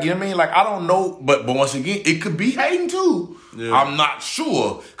time. Like, you know what I mean? Like, I don't know. But once again, it could be hating, too. Yeah. I'm not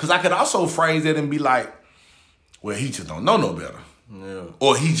sure. Because I could also phrase it and be like, well, he just don't know no better. Yeah.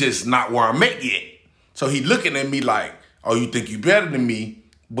 Or he just not where I'm at yet. So he looking at me like, oh, you think you better than me?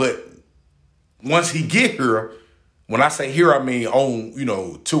 But once he get here, when I say here, I mean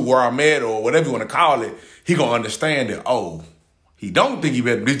on, to where I'm at or whatever you want to call it, he gonna understand that, oh, he don't think he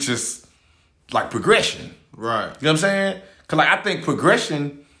better. It's just like progression. Right. You know what I'm saying? Because like, I think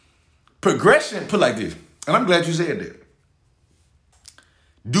progression, put like this, and I'm glad you said that.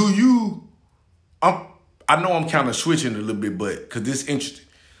 I know I'm kind of switching a little bit, but because this is interesting.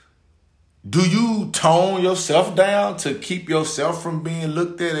 Do you tone yourself down to keep yourself from being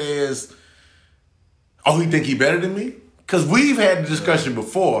looked at as, oh, he think he better than me? Because we've had the discussion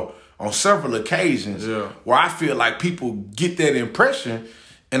before on several occasions Yeah. where I feel like people get that impression,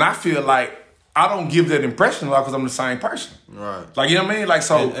 and I feel like I don't give that impression a lot because I'm the same person. Right. Like, you know what I mean? Like,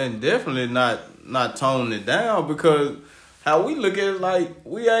 so. And definitely not toning it down, because how we look at it, like,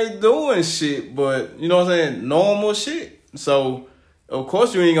 we ain't doing shit, but, you know what I'm saying, normal shit. So, of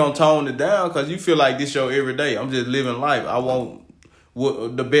course you ain't gonna tone it down because you feel like this your everyday. I'm just living life. I want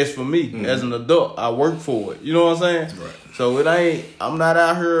the best for me as an adult. I work for it. You know what I'm saying? Right. So I'm not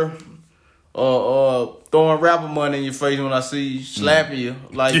out here throwing rapper money in your face when I see you slapping you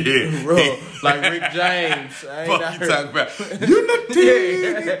like bro, like Rick James. I ain't Fuck out you here. talking about? You the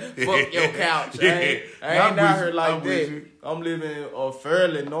team. Fuck your couch. I ain't out here like that. I'm living a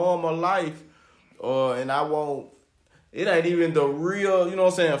fairly normal life, and I won't. It ain't even the real, you know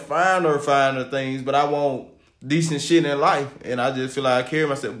what I'm saying, finer things, but I want decent shit in life, and I just feel like I carry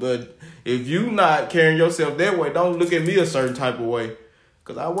myself. But if you not carrying yourself that way, don't look at me a certain type of way,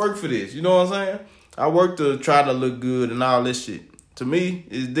 because I work for this, you know what I'm saying? I work to try to look good and all this shit. To me,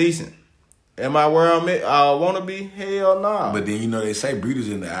 it's decent. Am I where I want to be? Hell nah. But then, you know, they say beauty's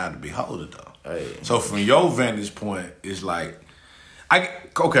in the eye of the beholder, though. Hey. So from your vantage point, it's like,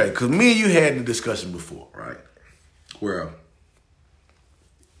 okay, because me and you had the discussion before, right? Where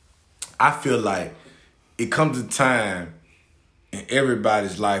I feel like it comes a time in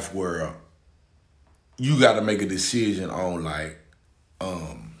everybody's life where you got to make a decision on, like,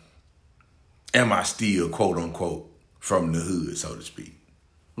 am I still, quote unquote, from the hood, so to speak?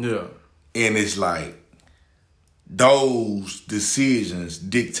 Yeah. And it's like those decisions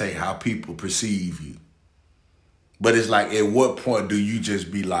dictate how people perceive you. But it's like, at what point do you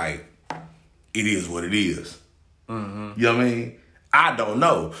just be like, it is what it is? Mm-hmm. You know what I mean? I don't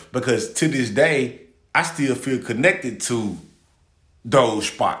know. Because to this day, I still feel connected to those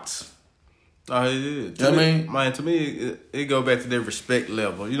spots. Oh, it is. You know what I mean? Man, to me, it go back to their respect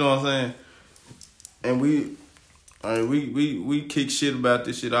level. You know what I'm saying? And we kick shit about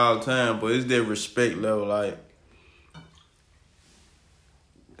this shit all the time, but it's their respect level. Like,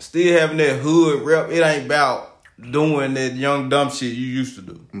 still having that hood rep, it ain't about doing that young dumb shit you used to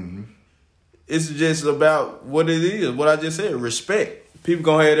do. Mm-hmm. It's just about what it is. What I just said, respect. People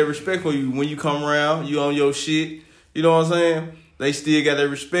gonna have that respect for you when you come around. You on your shit. You know what I'm saying? They still got that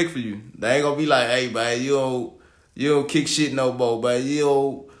respect for you. They ain't gonna be like, hey, man, you don't kick shit no more, but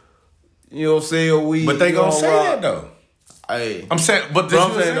you don't sell weed. But they gonna say that though. Hey, I'm saying, but this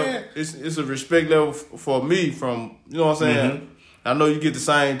I'm is what I'm saying saying. it's a respect level for me. From, you know what I'm saying. Mm-hmm. I know you get the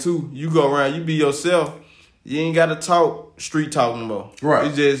same too. You go around, you be yourself. You ain't gotta talk street talk no more. Right.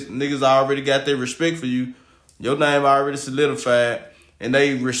 It's just niggas already got their respect for you. Your name already solidified, and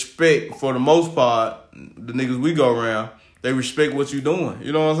they respect, for the most part, the niggas we go around. They respect what you doing.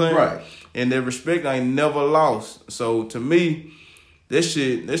 You know what I'm saying? Right. And their respect ain't never lost. So to me, this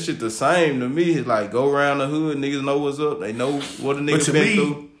shit the same to me. It's like, go around the hood, niggas know what's up. They know what a nigga But to been me,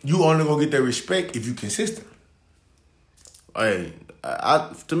 through. you only gonna get that respect if you consistent. Hey,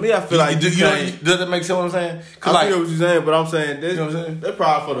 to me, I feel like does that make sense what I'm saying? I feel what you're saying, but I'm saying you know what I'm saying? that's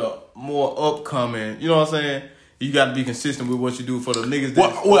probably for the more upcoming. You know what I'm saying? You got to be consistent with what you do for the niggas.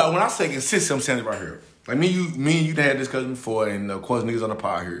 Well, when I say consistent, I'm saying it right here. Like me and you had this discussion before, and of course niggas on the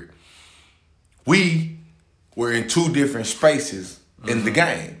pod here. We were in two different spaces in the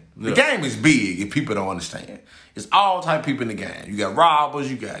game. The game is big if people don't understand. It's all type of people in the game. You got robbers,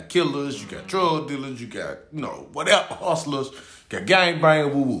 you got killers, you got drug dealers, you got, whatever, hustlers, you got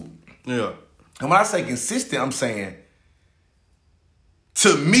gangbangers, woo-woo. Yeah. And when I say consistent, I'm saying,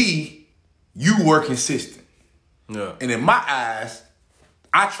 to me, you were consistent. Yeah. And in my eyes,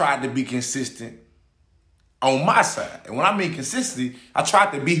 I tried to be consistent on my side. And when I mean consistency, I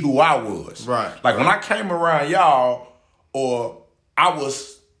tried to be who I was. Right. Like when I came around y'all, or I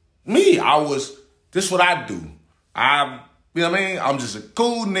was me, this is what I do. You know what I mean? I'm just a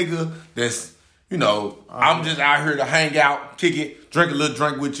cool nigga that's, I'm just out here to hang out, kick it, drink a little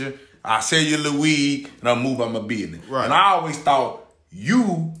drink with you. I sell you a little weed, and I move on my business. Right. And I always thought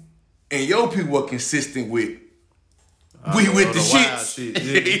you and your people were consistent with the shit.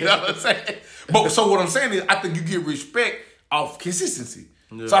 Yeah. You know what I'm saying? But so what I'm saying is, I think you get respect off consistency.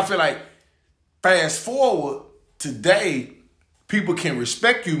 Yeah. So I feel like fast forward today, people can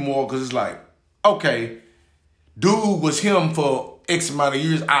respect you more because it's like, okay, dude was him for X amount of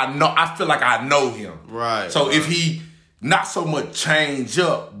years. I feel like I know him. Right. So if he not so much change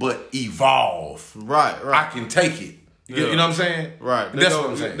up, but evolve, right. I can take it. You know what I'm saying? Right. That's what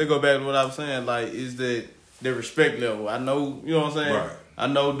I'm saying. They go back to what I was saying. Like, is that their respect level? I know, you know what I'm saying? Right. I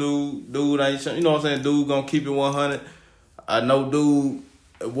know dude ain't, you know what I'm saying? Dude gonna keep it 100. I know dude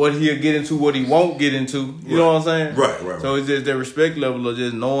what he'll get into, what he won't get into. You know what I'm saying? Right. So it's just the respect level of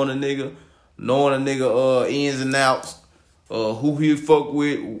just knowing a nigga ins and outs, who he'll fuck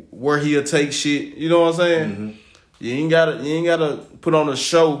with, where he'll take shit. You know what I'm saying? Mm-hmm. You ain't gotta put on a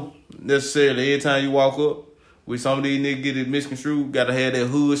show necessarily every time you walk up. With some of these niggas get it misconstrued, gotta have that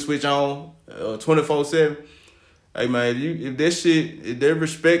hood switch on 24/7. Hey man, if that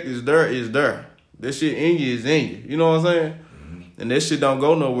respect is there, it's there. That shit in you is in you. You know what I'm saying? Mm-hmm. And that shit don't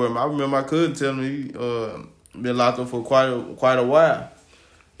go nowhere. I remember my cousin telling me been locked up for quite a while.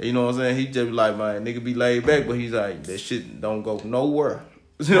 You know what I'm saying? He just be like, man, nigga be laid back, but he's like, that shit don't go nowhere.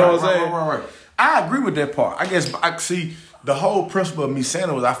 You know what I'm saying? Right. I agree with that part. I guess I see the whole principle of me saying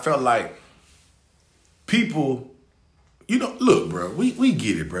it was I felt like people, you know, look, bro, we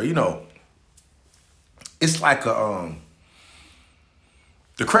get it, bro. You know, it's like the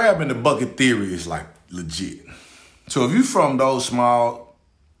crab in the bucket theory is like legit. So if you from those small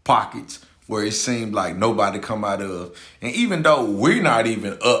pockets where it seemed like nobody come out of, and even though we're not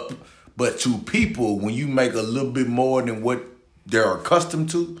even up, but to people, when you make a little bit more than what they're accustomed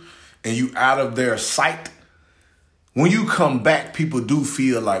to, and you out of their sight, when you come back, people do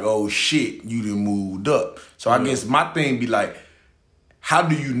feel like, oh shit, you done moved up. So I guess my thing be like, how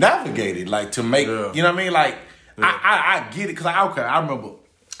do you navigate it? Like to make, you know what I mean? Like, I get it, cause I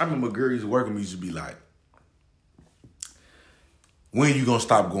remember girls working me used to be like, when you gonna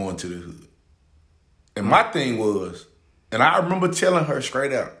stop going to the hood? And my thing was, and I remember telling her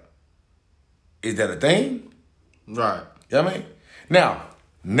straight out, is that a thing? Right. You know what I mean? Now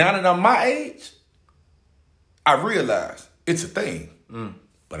that I'm my age, I realize it's a thing,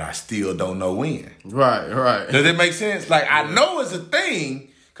 but I still don't know when. Right. Does it make sense? Like, I know it's a thing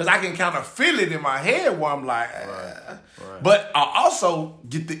because I can kind of feel it in my head where I'm like, Right. But I also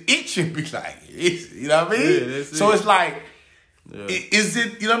get the itch and be like, you know what I mean? Yeah, so it's like, is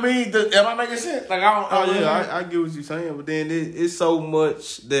it, you know what I mean? Am I making sense? Like, I get what you're saying, but then it's so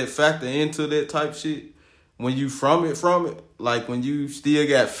much that factor into that type shit. When you from it, like when you still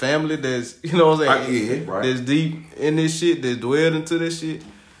got family that's, you know what I'm saying, that's deep in this shit, that's dwelled into this shit,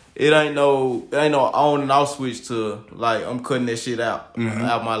 it ain't no on and off switch to like I'm cutting that shit out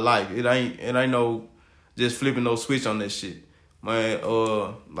out my life. It ain't no just flipping no switch on that shit. Man,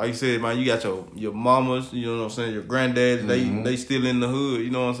 like you said, man, you got your mamas, you know what I'm saying, your granddaddies, they still in the hood, you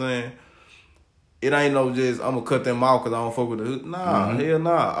know what I'm saying? It ain't no just I'm gonna cut them out because I don't fuck with the hood. Nah, hell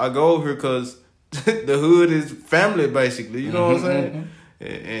nah. I go over here because the hood is family, basically. You know what I'm saying?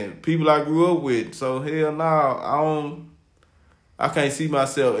 And people I grew up with. So hell nah, I can't see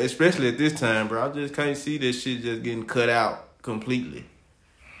myself, especially at this time, bro. I just can't see this shit just getting cut out completely.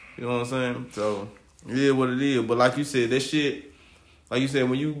 You know what I'm saying? So it is what it is. But like you said, that shit, like you said,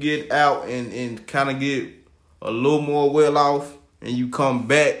 when you get out and kind of get a little more well off, and you come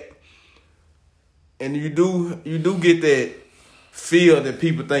back, and you do get that feel that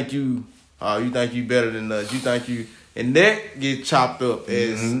people think you. You think you better than us. You think you... And that get chopped up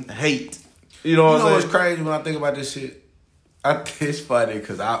as hate. You know what I'm saying? What's crazy when I think about this shit? It's funny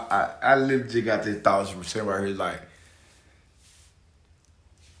because I literally got this thought from somebody who's like,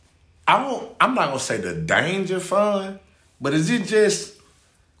 I'm not going to say the danger fun, but is it just...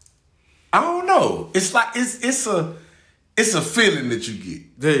 I don't know. It's like... It's a feeling that you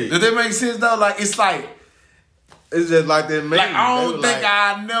get. Dude. Does that make sense though? Like, it's like... It's just like that meme. Like, I don't think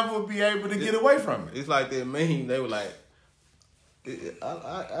I'll never be able to get away from it. It's like that meme. They were like,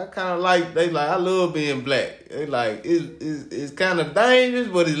 I kind of like, they like, I love being black. They like, it's kind of dangerous,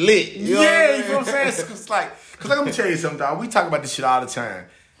 but it's lit. You know you know what I'm saying? It's like, cause let me tell you something, dog. We talk about this shit all the time.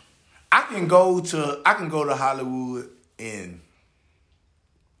 I can go to Hollywood and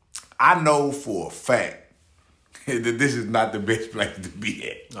I know for a fact that this is not the best place to be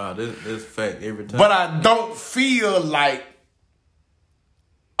at. This is a fact every time. But I don't feel like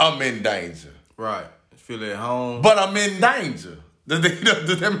I'm in danger. Right. Feel at home. But I'm in danger. Does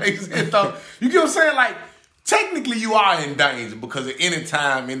that make sense, though? You get what I'm saying? Like, technically you are in danger because at any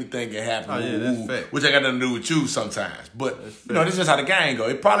time anything can happen. Oh, yeah, that's fact. Which ain't got nothing to do with you sometimes. But, you know, this is just how the game go.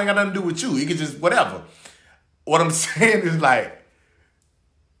 It probably got nothing to do with you. You can just, whatever. What I'm saying is like,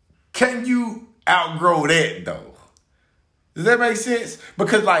 can you outgrow that, though? Does that make sense?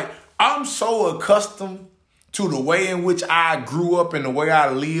 Because, like, I'm so accustomed to the way in which I grew up and the way I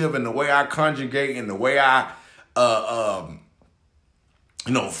live and the way I conjugate and the way I,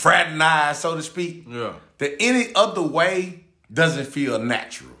 fraternize, so to speak. Yeah. That any other way doesn't feel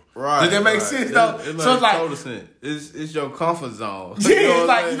natural. Right. Does that make sense, though? So it's like... It's your comfort zone. Yeah, it's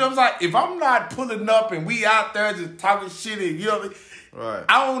like, you know what I'm saying? If I'm not pulling up and we out there just talking shit and, you know what I mean? Right.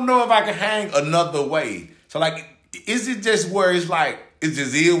 I don't know if I can hang another way. So, like... Is it just where it's like it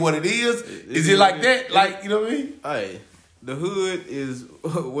just is what it is? Is it like that? Like, you know what I mean? Hey, the hood is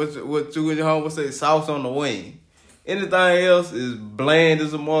what you and your homie say, sauce on the wing. Anything else is bland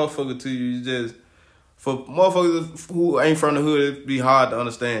as a motherfucker to you. It's just, for motherfuckers who ain't from the hood, it'd be hard to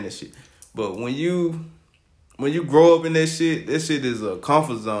understand this shit. But when you grow up in that shit is a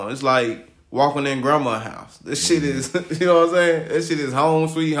comfort zone. It's like walking in grandma's house. This shit is, you know what I'm saying? That shit is home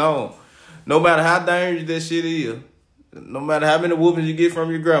sweet home. No matter how dangerous that shit is, no matter how many whoopings you get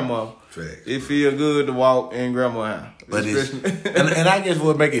from your grandma, Facts. it feel good to walk in grandma's house. But and I guess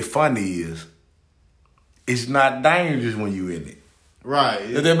what make it funny is it's not dangerous when you in it. Right.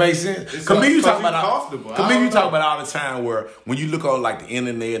 Does that make sense? Cause me, you talk about all the time where when you look on like the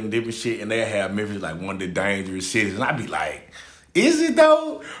internet and different shit, and they have Memphis like one of the dangerous cities, and I be like, is it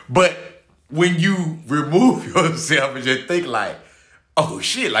though? But when you remove yourself and just think like, oh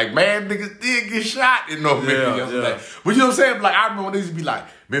shit, like mad niggas did get shot in North Memphis yesterday. Yeah. But you know what I'm saying? Like I remember when they used to be like,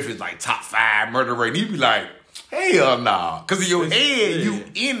 Memphis like top 5 murder rate. You be like, hell nah. Cause in your head, you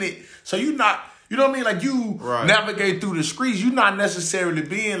in it. So you not, you know what I mean? Like you navigate through the streets. You not necessarily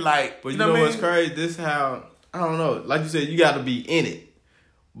being like, but you know what's crazy? This how, I don't know. Like you said, you got to be in it.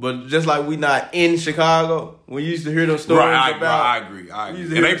 But just like we not in Chicago, when you used to hear those stories about... I agree.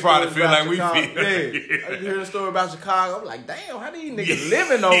 And they probably feel like we feel. Yeah. I used to hear the story about Chicago. I'm like, damn, how these niggas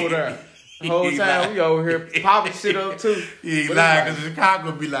living over there? The whole time we over here popping shit up too. Yeah, he lying, because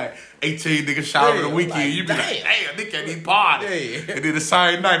Chicago be like 18 niggas shot over the weekend. Like, you be like, damn, they can't even party. Yeah. And then the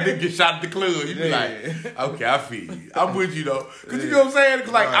same night, niggas get shot at the club. You be like, okay, I feel you. I'm with you though. Because you know what I'm saying?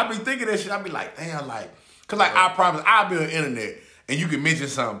 Because like, I be thinking that shit. I be like, damn, like, because like, I promise, I'll be on the internet. And you can mention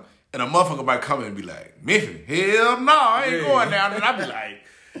something, and a motherfucker might come in and be like, Memphis, hell no, I ain't going down. And I be like,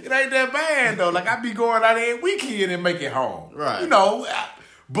 it ain't that bad, though. Like, I be going out there weekend and make it home. Right. You know,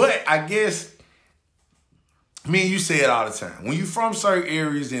 but I guess, me and you say it all the time. When you from certain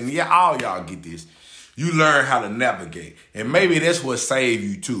areas, and yeah, all y'all get this, you learn how to navigate. And maybe that's what saved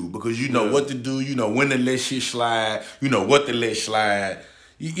you, too, because you know what to do. You know when to let shit slide. You know what to let slide.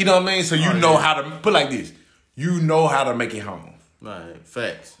 You know what I mean? So you know how to, put like this, you know how to make it home. Right,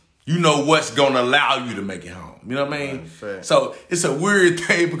 facts. You know what's gonna allow you to make it home. You know what I mean? Right, so it's a weird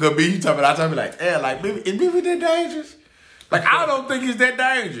thing because me, you talking about, I tell me like, yeah, like, is Memphis that dangerous? Like, I don't think it's that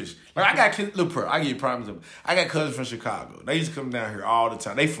dangerous. Like, I got kids, look, I give you prime example. I got cousins from Chicago. They used to come down here all the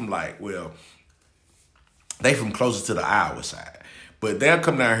time. They from like, well, they from closer to the Iowa side. But they'll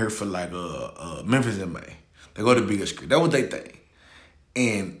come down here for like Memphis in May. They go to Bigger Street. That was their thing.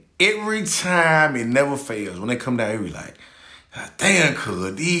 And every time, it never fails. When they come down here, we like, damn,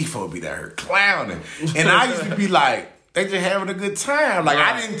 cuz, these folks be down here clowning. And I used to be like, they just having a good time. Like,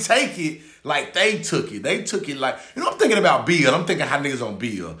 I didn't take it like they took it. They took it like, you know, I'm thinking about Bill. I'm thinking how niggas on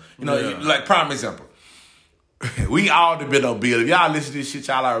Bill. You know, like, prime example. We all have been on Bill. If y'all listen to this shit,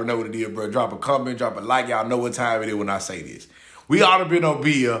 y'all already know what it is, bro. Drop a comment, drop a like. Y'all know what time it is when I say this. We all have been on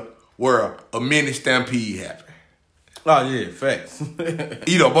Bill where a mini stampede happened. Oh, yeah, facts.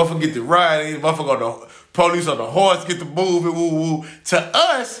 You know, motherfucker get the ride, motherfucker on the police on the horse get the moving, woo woo. To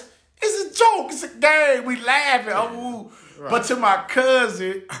us, it's a joke, it's a game, we laughing, woo. Right. But to my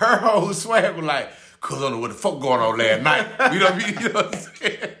cousin, her whole swag was like, cuz I don't know what the fuck going on last night. You know what I mean? You know what I'm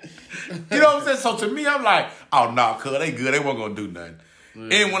saying? You know what I'm saying? So to me, I'm like, oh nah, cuz they good, they wasn't gonna do nothing.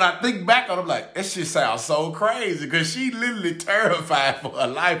 And when I think back on it, I'm like, that shit sounds so crazy, because she literally terrified for her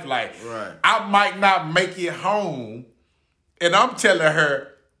life. Like, I might not make it home. And I'm telling her,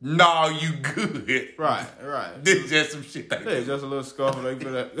 no, you good. Right. This just some shit. Yeah, just a little scuffle. They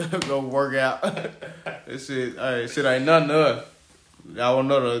finna go work out. This shit ain't nothing to us. Y'all want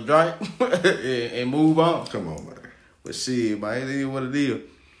another drink and move on. Come on, man. But shit, man, it is what it is.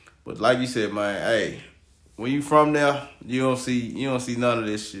 But like you said, man, hey, when you from there, you don't see none of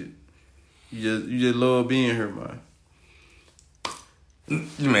this shit. You just love being here, man.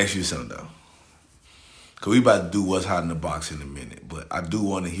 Let me ask you something though. Cause we about to do what's hot in the box in a minute, but I do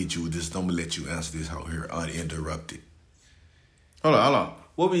want to hit you with this. I'm gonna let you answer this out here uninterrupted. Hold on.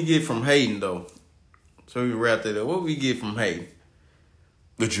 What we get from Hayden though? So we can wrap that up. What we get from Hayden?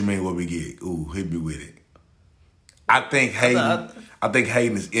 What you mean? What we get? Ooh, hit me with it. I think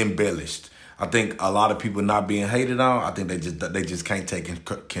Hayden is embellished. I think a lot of people not being hated on. I think they just can't take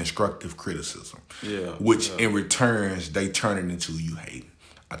constructive criticism. Yeah. Which in returns they turn it into you hating.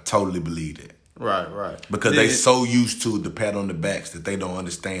 I totally believe that. Right. Because they so used to the pat on the backs that they don't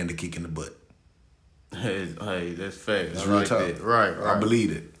understand the kick in the butt. Hey, that's fact. It's real tough. Right. I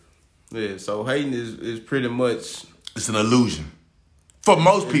believe it. Yeah, so hating is pretty much... It's an illusion. For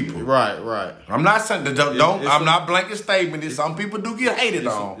most people. Right. I'm not saying, I'm not blanket statement. Some people do get hated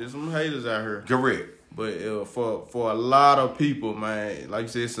on. There's some haters out here. Correct. But for a lot of people, man, like you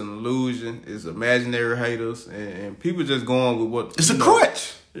said, it's an illusion. It's imaginary haters, and people just going with what it's a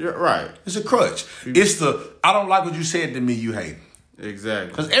crutch. Yeah, right. It's a crutch. It's the I don't like what you said to me. You hate. Exactly.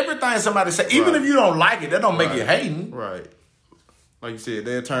 Because everything somebody say, even if you don't like it, that don't make you hating. Right. Like you said,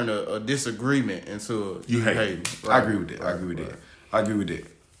 they'll turn a disagreement into you hating. Right. I agree with that. I agree with that.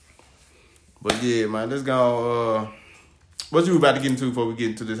 But yeah, man, let's go. What you about to get into before we get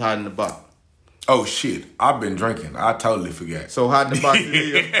into this hot in the box? Oh shit! I've been drinking. I totally forgot. So hot in the box it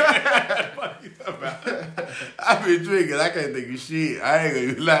is. I've been drinking. I can't think of shit. I ain't gonna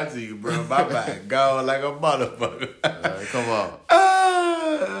even lie to you, bro. My mind gone like a motherfucker. Come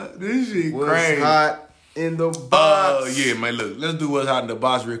on. This shit what's crazy. Hot in the box. Yeah, man. Look, let's do what's hot in the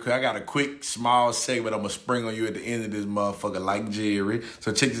box real quick. I got a quick, small segment I'm gonna spring on you at the end of this motherfucker, like Jerry.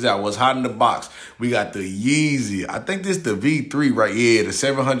 So check this out. What's hot in the box? We got the Yeezy. I think this the V3 right here, the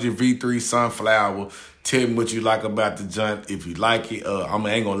 700 V3 Sunflower. Tell me what you like about the joint. If you like it, I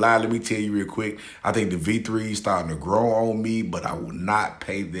ain't gonna lie. Let me tell you real quick. I think the V3 is starting to grow on me, but I will not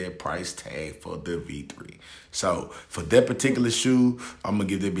pay that price tag for the V3. So for that particular shoe, I'm gonna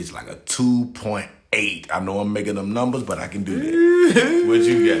give that bitch like a 2.8. I know I'm making them numbers, but I can do that. What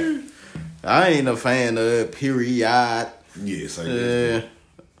you got? I ain't a fan of it, period. Yes, I guess.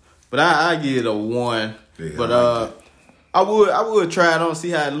 But I give it a 1. Yeah, but I would try it on, see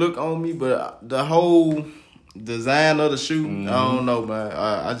how it look on me. But the whole design of the shoe, I don't know, man.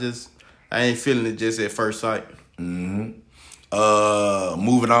 I ain't feeling it just at first sight. Mm-hmm.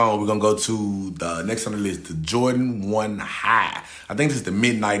 Moving on, we're gonna go to the next on the list, the Jordan 1 High. I think this is the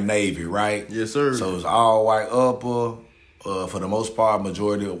Midnight Navy, right? Yes, sir. So it's all white upper. For the most part,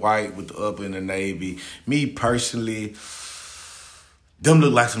 majority of white with the upper and the navy. Me personally, them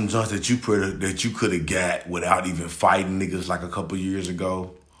look like some joints that you could have got without even fighting niggas like a couple years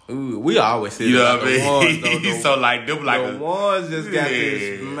ago. Ooh, we always say you know like what I mean? Ones, so like them like the ones just got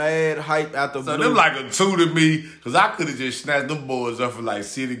this mad hype out the blue. So them like a 2 to me, cause I could have just snatched them boys up for like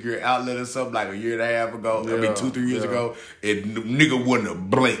City Gear Outlet or something like a year and a half ago. Yeah, 2-3 years ago, and nigga wouldn't have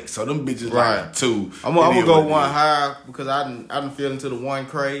blinked. So them bitches like a 2. I'm gonna go 1 high because I didn't feel into the 1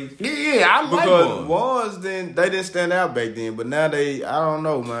 craze. Yeah, I like because ones they didn't stand out back then, but now I don't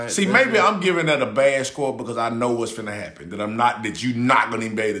know, man. See, maybe I'm giving that a bad score because I know what's finna happen. That you're not gonna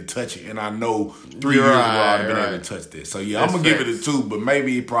even be able to touch it, and I know 3 years ago I've been able to touch this. So yeah, I'm gonna give it a 2, but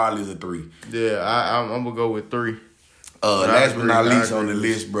maybe it probably is a 3. Yeah, I'm gonna go with 3. Last but not least on the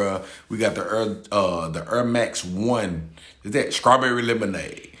list, bro, we got the Air Max 1. Is that Strawberry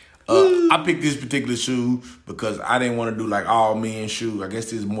Lemonade? I picked this particular shoe because I didn't want to do like all men shoe. I guess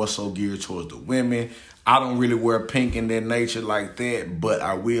this is more so geared towards the women. I don't really wear pink in that nature like that, but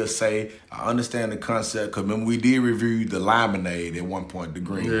I will say I understand the concept because remember we did review the Lemonade at one point, the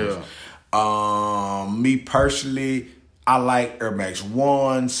green ones. Me personally, I like Air Max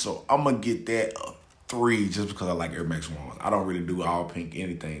 1, so I'm going to get that a 3 just because I like Air Max 1s. I don't really do all pink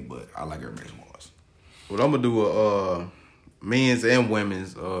anything, but I like Air Max 1s. Well, I'm going to do a men's and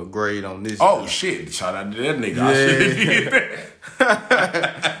women's grade on this. Oh, shit. Shout out to that nigga. Yeah. I should have did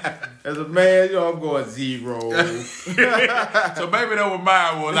that. As a man, I'm going 0. So maybe that was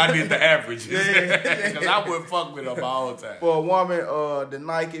mine was I did the average. Because I wouldn't fuck with them all the time. For a woman, the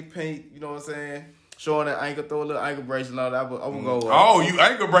Nike pink, you know what I'm saying? Showing that ankle, throw a little ankle bracelet on that. I'm going to go. You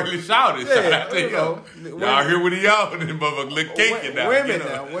ankle bracelet shouted. Yeah, shout out to you. Y'all hear what y'all and this motherfucker look kinky now.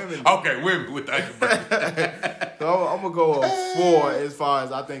 Women. Okay, women with the ankle bracelet. So I'm going to go a 4 as far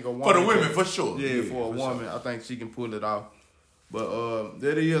as I think a woman. For the women, for sure. Yeah, for a woman. Sure. I think she can pull it off. But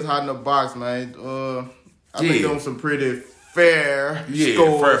that is hot in the box, man. I think on some pretty fair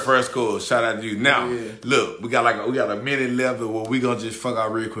scores. Fair scores. Shout out to you. Now, look, we got a minute left of what we gonna just fuck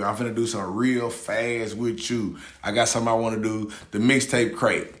out real quick. I'm finna do something real fast with you. I got something I want to do. The mixtape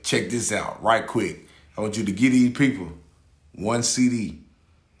crate. Check this out, right quick. I want you to give these people 1 CD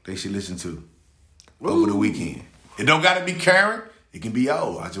they should listen to over the weekend. It don't gotta be current. It can be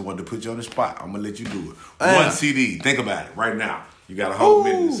old. I just wanted to put you on the spot. I'm gonna let you do it. 1 CD. Think about it right now. You got a whole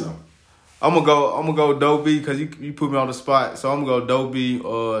minute or something. I'm gonna go Dope B because you put me on the spot. So I'm gonna go Dope B.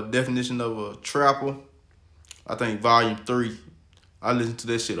 Definition of a Trapper. I think Volume 3. I listen to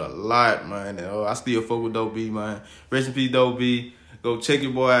that shit a lot, man. And, I still fuck with Dope B, man. Rest in peace, Dope B. Go check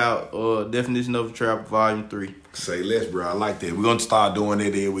your boy out. Definition of a Trapper, Volume 3. Say less, bro. I like that. We're going to start doing that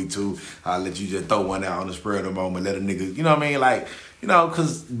every week, too. I'll let you just throw one out on the spur of the moment. Let a nigga, you know what I mean? Like, you know,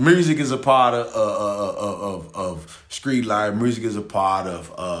 because music is a part of street life. Music is a part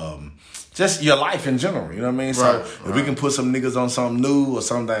of just your life in general. You know what I mean? So if we can put some niggas on something new or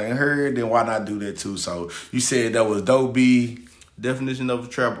something I ain't heard, then why not do that, too? So you said that was Dope B, Definition of a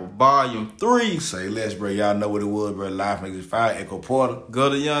Trapper, Volume 3. Say less, bro. Y'all know what it was, bro. Life makes it fire. Echo Porter.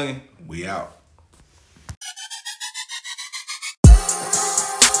 Gutter Youngin. We out.